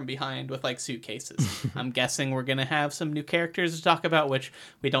people from behind with like suitcases. I'm guessing we're gonna have some new characters to talk about, which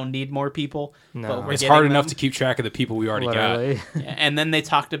we don't need more people. No. But we're It's getting hard them. enough to keep track of the people we already Literally. got. Yeah, and then they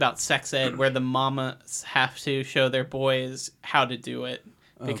talked about sex ed, where the mamas have to show their boys how to do it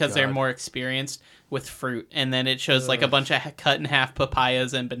because they're God. more experienced with fruit. And then it shows like a bunch of cut in half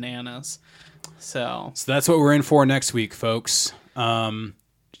papayas and bananas. So So that's what we're in for next week, folks.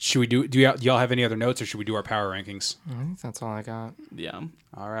 Should we do y'all have any other notes or should we do our power rankings? I think that's all I got. yeah,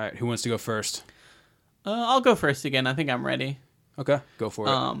 All right. Who wants to go first? I'll go first again. I think I'm ready. Okay. Go for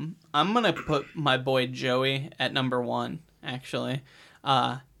it. I'm gonna put my boy Joey at number 1. Actually,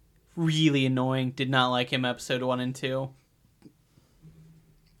 really annoying. Did not like him episode 1 and 2.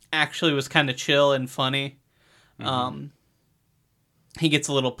 Actually, was kind of chill and funny. He gets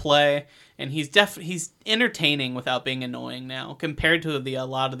a little play, and he's entertaining without being annoying now. Compared to a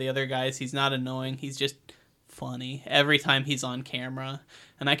lot of the other guys, he's not annoying. He's just funny every time he's on camera,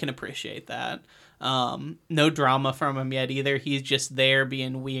 and I can appreciate that. No drama from him yet either. He's just there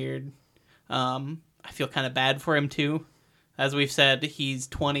being weird. I feel kind of bad for him too. As we've said, he's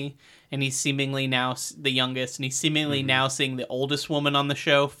 20, and he's seemingly now the youngest, and he's seemingly now seeing the oldest woman on the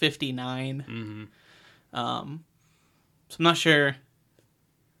show, 59. So I'm not sure.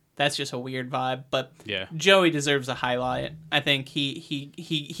 That's just a weird vibe, but Yeah. Joey deserves a highlight. I think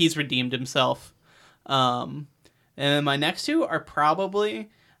he's redeemed himself. And then my next two are probably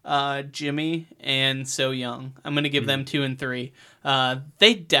Jimmy and So Young. I'm going to give them 2 and 3.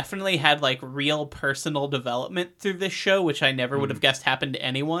 They definitely had like real personal development through this show, which I never would have guessed happened to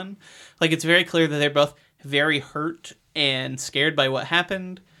anyone. Like, it's very clear that they're both very hurt and scared by what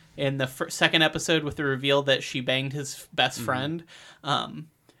happened in the second episode with the reveal that she banged his best friend.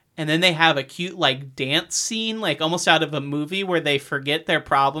 And then they have a cute like dance scene, like almost out of a movie, where they forget their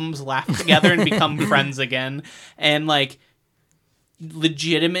problems, laugh together, and become friends again. And like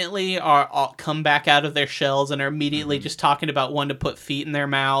legitimately are all come back out of their shells and are immediately just talking about wanting to put feet in their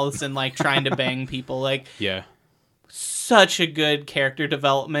mouths and like trying to bang people. Like, Yeah. such a good character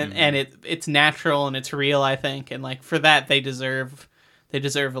development, and it's natural and it's real, I think. And like for that, they deserve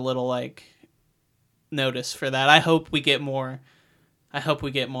a little like notice for that. I hope we get more.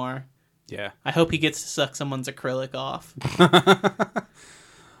 Yeah. I hope he gets to suck someone's acrylic off.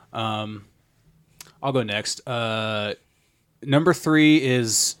 I'll go next. Number 3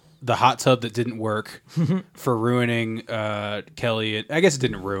 is the hot tub that didn't work for ruining Kelly. I guess it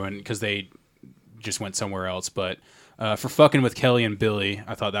didn't ruin because they just went somewhere else, but for fucking with Kelly and Billy,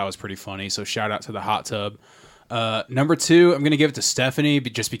 I thought that was pretty funny. So shout out to the hot tub. Number 2, I'm going to give it to Stephanie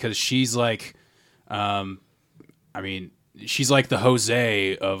just because she's like, she's like the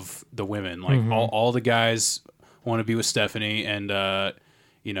Jose of the women. Like all the guys want to be with Stephanie, and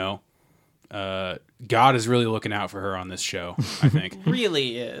God is really looking out for her on this show, I think.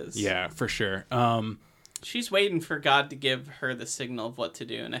 Really is. Yeah, for sure. She's waiting for God to give her the signal of what to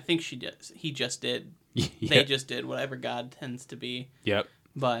do, and I think she does. He just did. Yeah. They just did whatever God tends to be. Yep.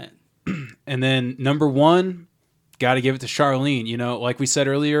 But and then number 1, got to give it to Charlene. You know, like we said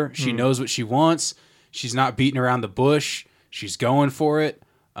earlier, she knows what she wants. She's not beating around the bush. She's going for it.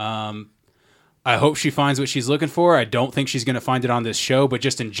 I hope she finds what she's looking for. I don't think she's going to find it on this show, but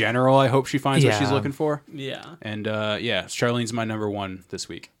just in general, I hope she finds what she's looking for. Yeah. And Charlene's my number 1 this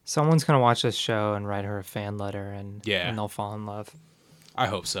week. Someone's going to watch this show and write her a fan letter, and they'll fall in love. I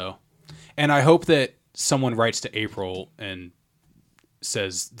hope so. And I hope that someone writes to April and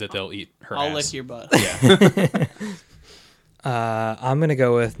says that they'll eat her ass. I'll lick your butt. Yeah. I'm going to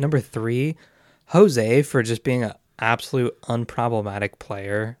go with number 3, Jose, for just being an absolute unproblematic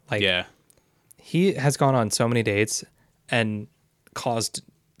player. Like, he has gone on so many dates and caused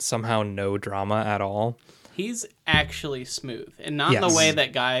somehow no drama at all. He's actually smooth, and not in the way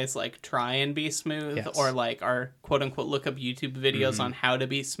that guys like try and be smooth or like are quote unquote look up YouTube videos on how to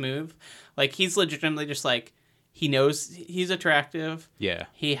be smooth. Like, he's legitimately just like, he knows he's attractive. Yeah.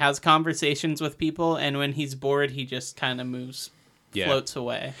 He has conversations with people, and when he's bored, he just kind of floats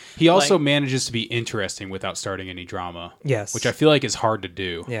away. He also manages to be interesting without starting any drama. Yes. Which I feel like is hard to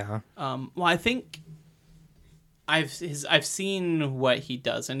do. Yeah. Well, I think I've seen what he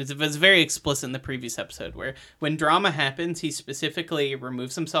does, and it was very explicit in the previous episode, where when drama happens, he specifically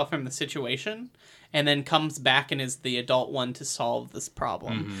removes himself from the situation and then comes back and is the adult one to solve this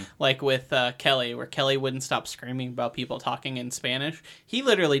problem. Like with Kelly, where Kelly wouldn't stop screaming about people talking in Spanish. He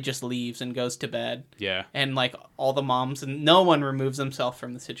literally just leaves and goes to bed. Yeah. And like all the moms, and no one removes himself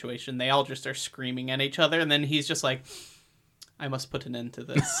from the situation. They all just are screaming at each other, and then he's just like, I must put an end to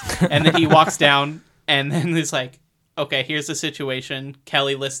this. And then he walks down, and then he's like, okay, here's the situation.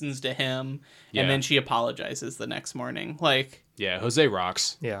 Kelly listens to him, and then she apologizes the next morning. Like, yeah, Jose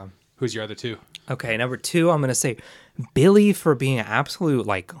rocks. Yeah. Who's your other 2? Okay, number 2, I'm going to say Billy for being an absolute,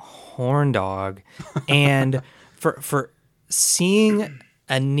 like, horn dog. And for seeing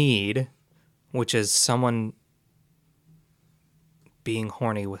a need, which is someone being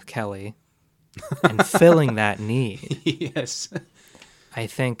horny with Kelly, and filling that need. Yes. I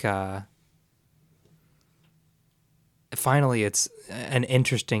think, finally, it's an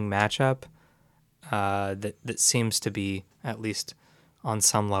interesting matchup that seems to be, at least on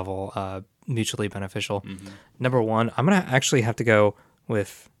some level, mutually beneficial. Number 1, I'm going to actually have to go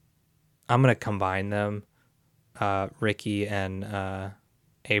with, I'm going to combine them, Ricky and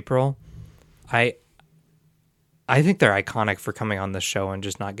April. I think they're iconic for coming on this show and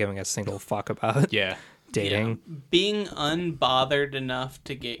just not giving a single fuck about dating. Yeah. Being unbothered enough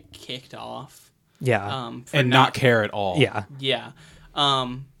to get kicked off. Yeah. And not care at all. Yeah. Yeah.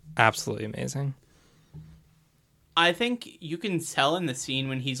 Absolutely amazing. I think you can tell in the scene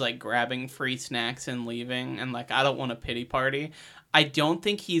when he's like grabbing free snacks and leaving and like, I don't want a pity party. I don't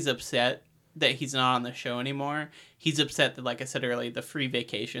think he's upset that he's not on the show anymore. He's upset that, like I said earlier, the free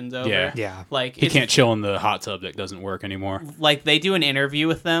vacation's over. Yeah. Yeah. Like, He can't chill in the hot tub that doesn't work anymore. Like, they do an interview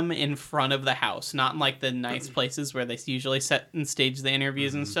with them in front of the house, not in like the nice places where they usually set and stage the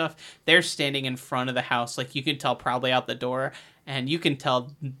interviews and stuff. They're standing in front of the house, like you can tell probably out the door, And you can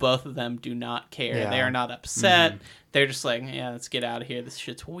tell both of them do not care. Yeah. They are not upset. They're just like, yeah, let's get out of here. This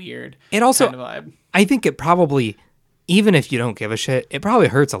shit's weird. It also, kind of vibe. I think it probably, even if you don't give a shit, it probably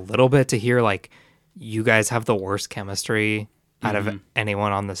hurts a little bit to hear like you guys have the worst chemistry out of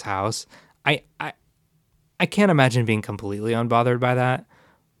anyone on this house. I can't imagine being completely unbothered by that.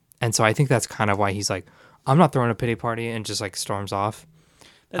 And so I think that's kind of why he's like, I'm not throwing a pity party, and just like storms off.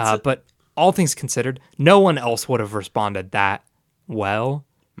 But all things considered, no one else would have responded that well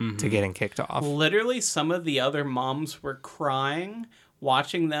to getting kicked off. Literally, some of the other moms were crying,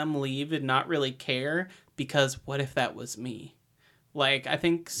 watching them leave and not really care, because what if that was me? Like, I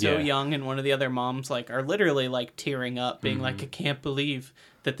think So Young and one of the other moms like are literally like tearing up, being like, I can't believe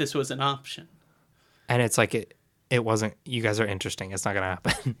that this was an option. And it's like it wasn't. You guys are interesting. It's not gonna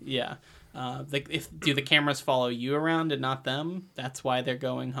happen. Yeah. Do the cameras follow you around and not them? That's why they're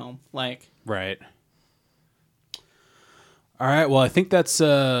going home. Like, right. All right. Well, I think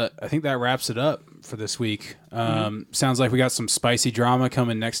that wraps it up for this week. Sounds like we got some spicy drama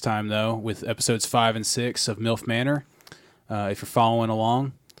coming next time, though, with episodes 5 and 6 of Milf Manor. If you're following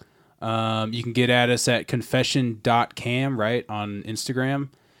along, you can get at us at confession.cam, right, on Instagram.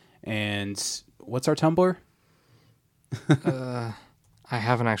 And what's our Tumblr? I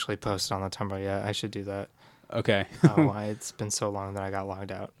haven't actually posted on the Tumblr yet. I should do that. Okay. It's been so long that I got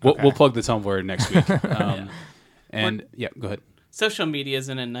logged out. We'll plug the Tumblr next week. And go ahead. Social media is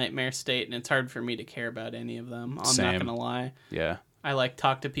in a nightmare state, and it's hard for me to care about any of them. I'm not going to lie. Yeah. I like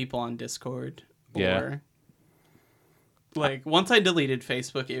talk to people on Discord. Yeah. Like, once I deleted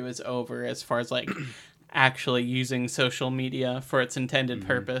Facebook, it was over as far as like actually using social media for its intended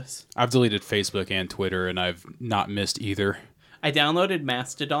purpose. I've deleted Facebook and Twitter, and I've not missed either. I downloaded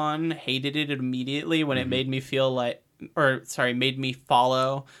Mastodon, hated it immediately when it made me feel like, made me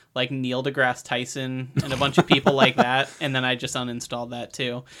follow like Neil deGrasse Tyson and a bunch of people like that, and then I just uninstalled that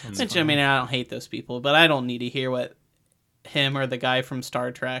too. Which, I mean, I don't hate those people, but I don't need to hear what him or the guy from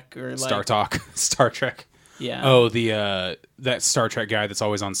Star Trek or like Star Trek. Yeah. Oh, the that Star Trek guy that's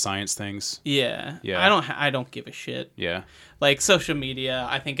always on science things. Yeah. Yeah. I don't give a shit. Yeah. Like social media,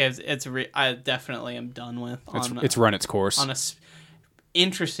 I think I definitely am done with. It's run its course.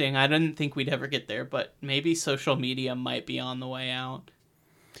 Interesting. I didn't think we'd ever get there, but maybe social media might be on the way out.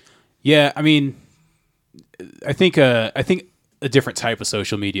 Yeah, I mean, I think a different type of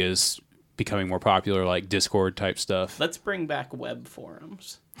social media is becoming more popular, like Discord type stuff. Let's bring back web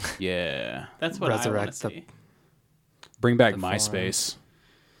forums. Yeah. That's what I want to see. Bring back MySpace.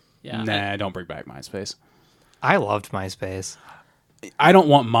 Yeah. Nah, don't bring back MySpace. I loved MySpace. I don't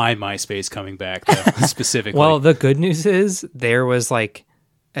want my MySpace coming back, though, specifically. Well, the good news is there was like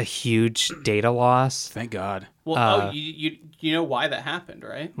a huge data loss. Thank God. Well, you know why that happened,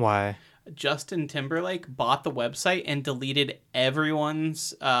 right? Why? Justin Timberlake bought the website and deleted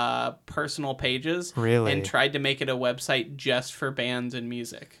everyone's personal pages. Really? And tried to make it a website just for bands and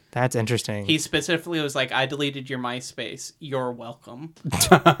music. That's interesting. He specifically was like, I deleted your MySpace. You're welcome.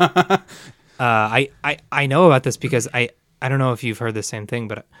 I know about this because I don't know if you've heard the same thing,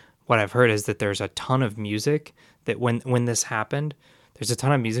 but what I've heard is that there's a ton of music that when this happened, there's a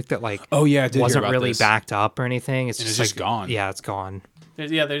ton of music that like wasn't really backed up or anything. It's just gone. Yeah, it's gone.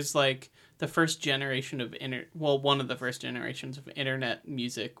 There's like the first generation of one of the first generations of internet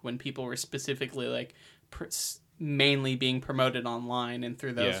music when people were specifically like mainly being promoted online and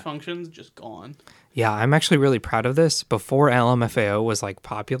through those functions, just gone. Yeah, I'm actually really proud of this. Before LMFAO was like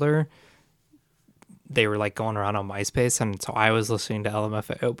popular, they were like going around on MySpace, and so I was listening to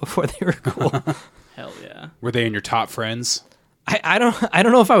LMFAO before they were cool. Hell yeah. Were they in your top friends? I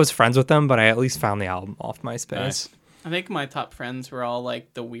don't know if I was friends with them, but I at least found the album off MySpace. Nice. I think my top friends were all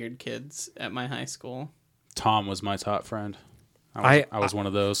like the weird kids at my high school. Tom was my top friend. I was one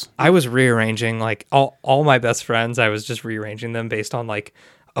of those. I was rearranging like all my best friends. I was just rearranging them based on like,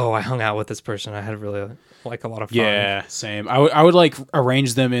 oh, I hung out with this person. I had really like a lot of fun. Yeah, same. I would like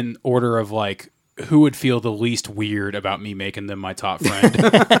arrange them in order of like who would feel the least weird about me making them my top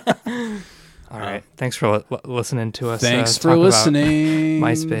friend. All right. Thanks for listening to us. Thanks for listening.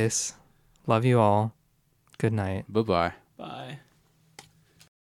 MySpace. Love you all. Good night. Bye-bye. Bye.